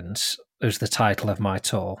 seconds was the title of my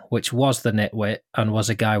tour, which was The Nitwit and was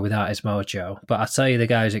a guy without his mojo. But I tell you, the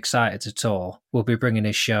guy who's excited to tour will be bringing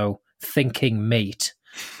his show Thinking Meat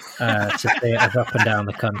to theatres up and down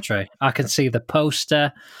the country. I can see the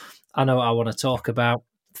poster. I know what I want to talk about.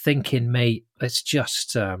 Thinking Meat. It's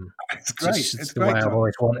just it's great. It's the way I've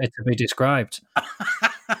always wanted it to be described.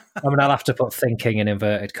 I'll have to put thinking in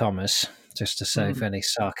inverted commas just to save any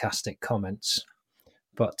sarcastic comments.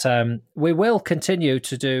 But we will continue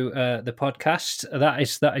to do the podcast. That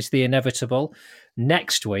is the inevitable.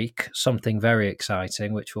 Next week, something very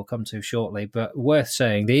exciting, which we'll come to shortly, but worth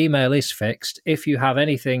saying, the email is fixed. If you have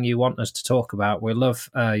anything you want us to talk about, we love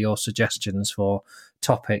your suggestions for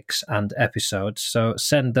topics and episodes. So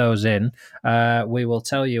send those in. We will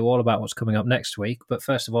tell you all about what's coming up next week. But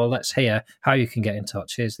first of all, let's hear how you can get in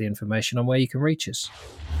touch. Here's the information on where you can reach us.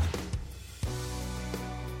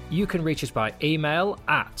 You can reach us by email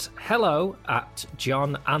at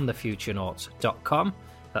hello@johnandthefuturenauts.com.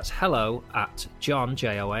 That's hello@John,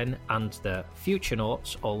 Jon, and the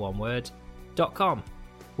Futurenauts, all one word, .com.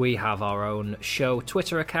 We have our own show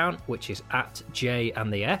Twitter account, which is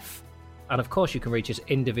 @JandtheF. And of course, you can reach us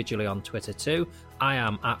individually on Twitter too. I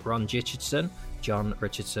am @Ron Richardson, John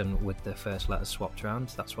Richardson with the first letters swapped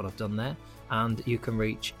around. That's what I've done there. And you can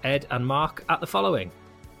reach Ed and Mark at the following.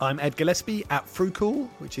 I'm Ed Gillespie @Frucool,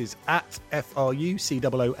 which is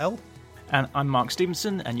 @FRUCOOL. And I'm Mark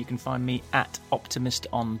Stevenson, and you can find me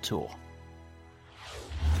 @OptimistOnTour.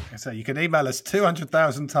 So you can email us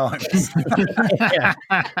 200,000 times.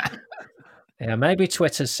 Yeah, maybe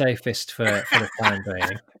Twitter's safest for the time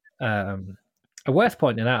being. Worth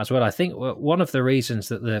pointing out as well, I think one of the reasons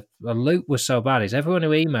that the loop was so bad is everyone who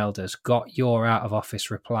emailed us got your out of office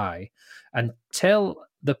reply until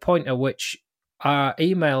the point at which our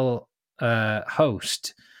email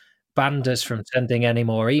host banned us from sending any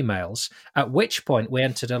more emails, at which point we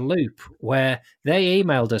entered a loop where they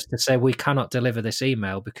emailed us to say we cannot deliver this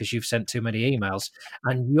email because you've sent too many emails,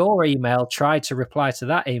 and your email tried to reply to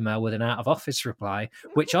that email with an out of office reply,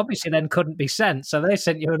 which obviously then couldn't be sent, so they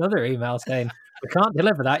sent you another email saying we can't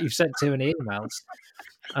deliver that, you've sent too many emails.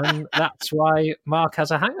 And that's why Mark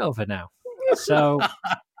has a hangover now. So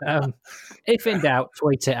if in doubt,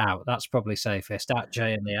 tweet it out. That's probably safest, at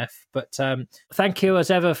JNEF. But thank you as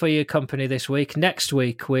ever for your company this week. Next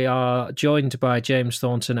week, we are joined by James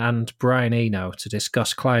Thornton and Brian Eno to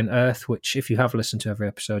discuss Client Earth, which, if you have listened to every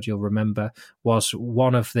episode, you'll remember was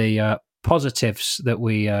one of the positives that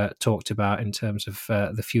we talked about in terms of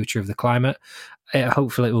the future of the climate.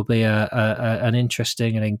 Hopefully it will be an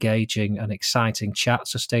interesting and engaging and exciting chat,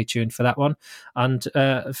 so stay tuned for that one. And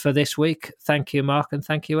for this week, thank you, Mark, and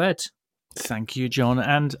thank you, Ed. Thank you, John.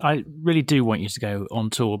 And I really do want you to go on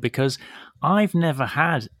tour because I've never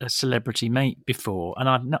had a celebrity mate before.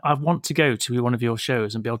 And I want to go to one of your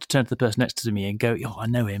shows and be able to turn to the person next to me and go, oh, I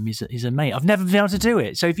know him. He's a mate. I've never been able to do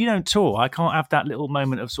it. So if you don't tour, I can't have that little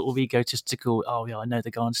moment of sort of egotistical, oh, yeah, I know the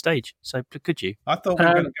guy on stage. So could you? I thought we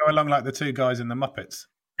were going to go along like the two guys in the Muppets.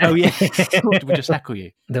 Oh, yeah. We just heckle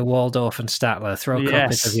you. The Waldorf and Statler. Throw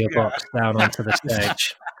copies of your books down onto the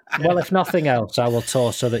stage. Well, if nothing else, I will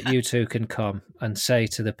tour so that you two can come and say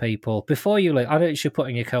to the people before you leave. I know you're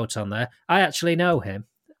putting your coat on there. I actually know him.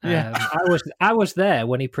 Yeah. I was there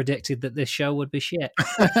when he predicted that this show would be shit.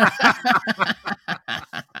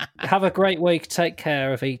 Have a great week. Take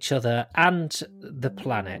care of each other and the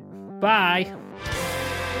planet. Bye.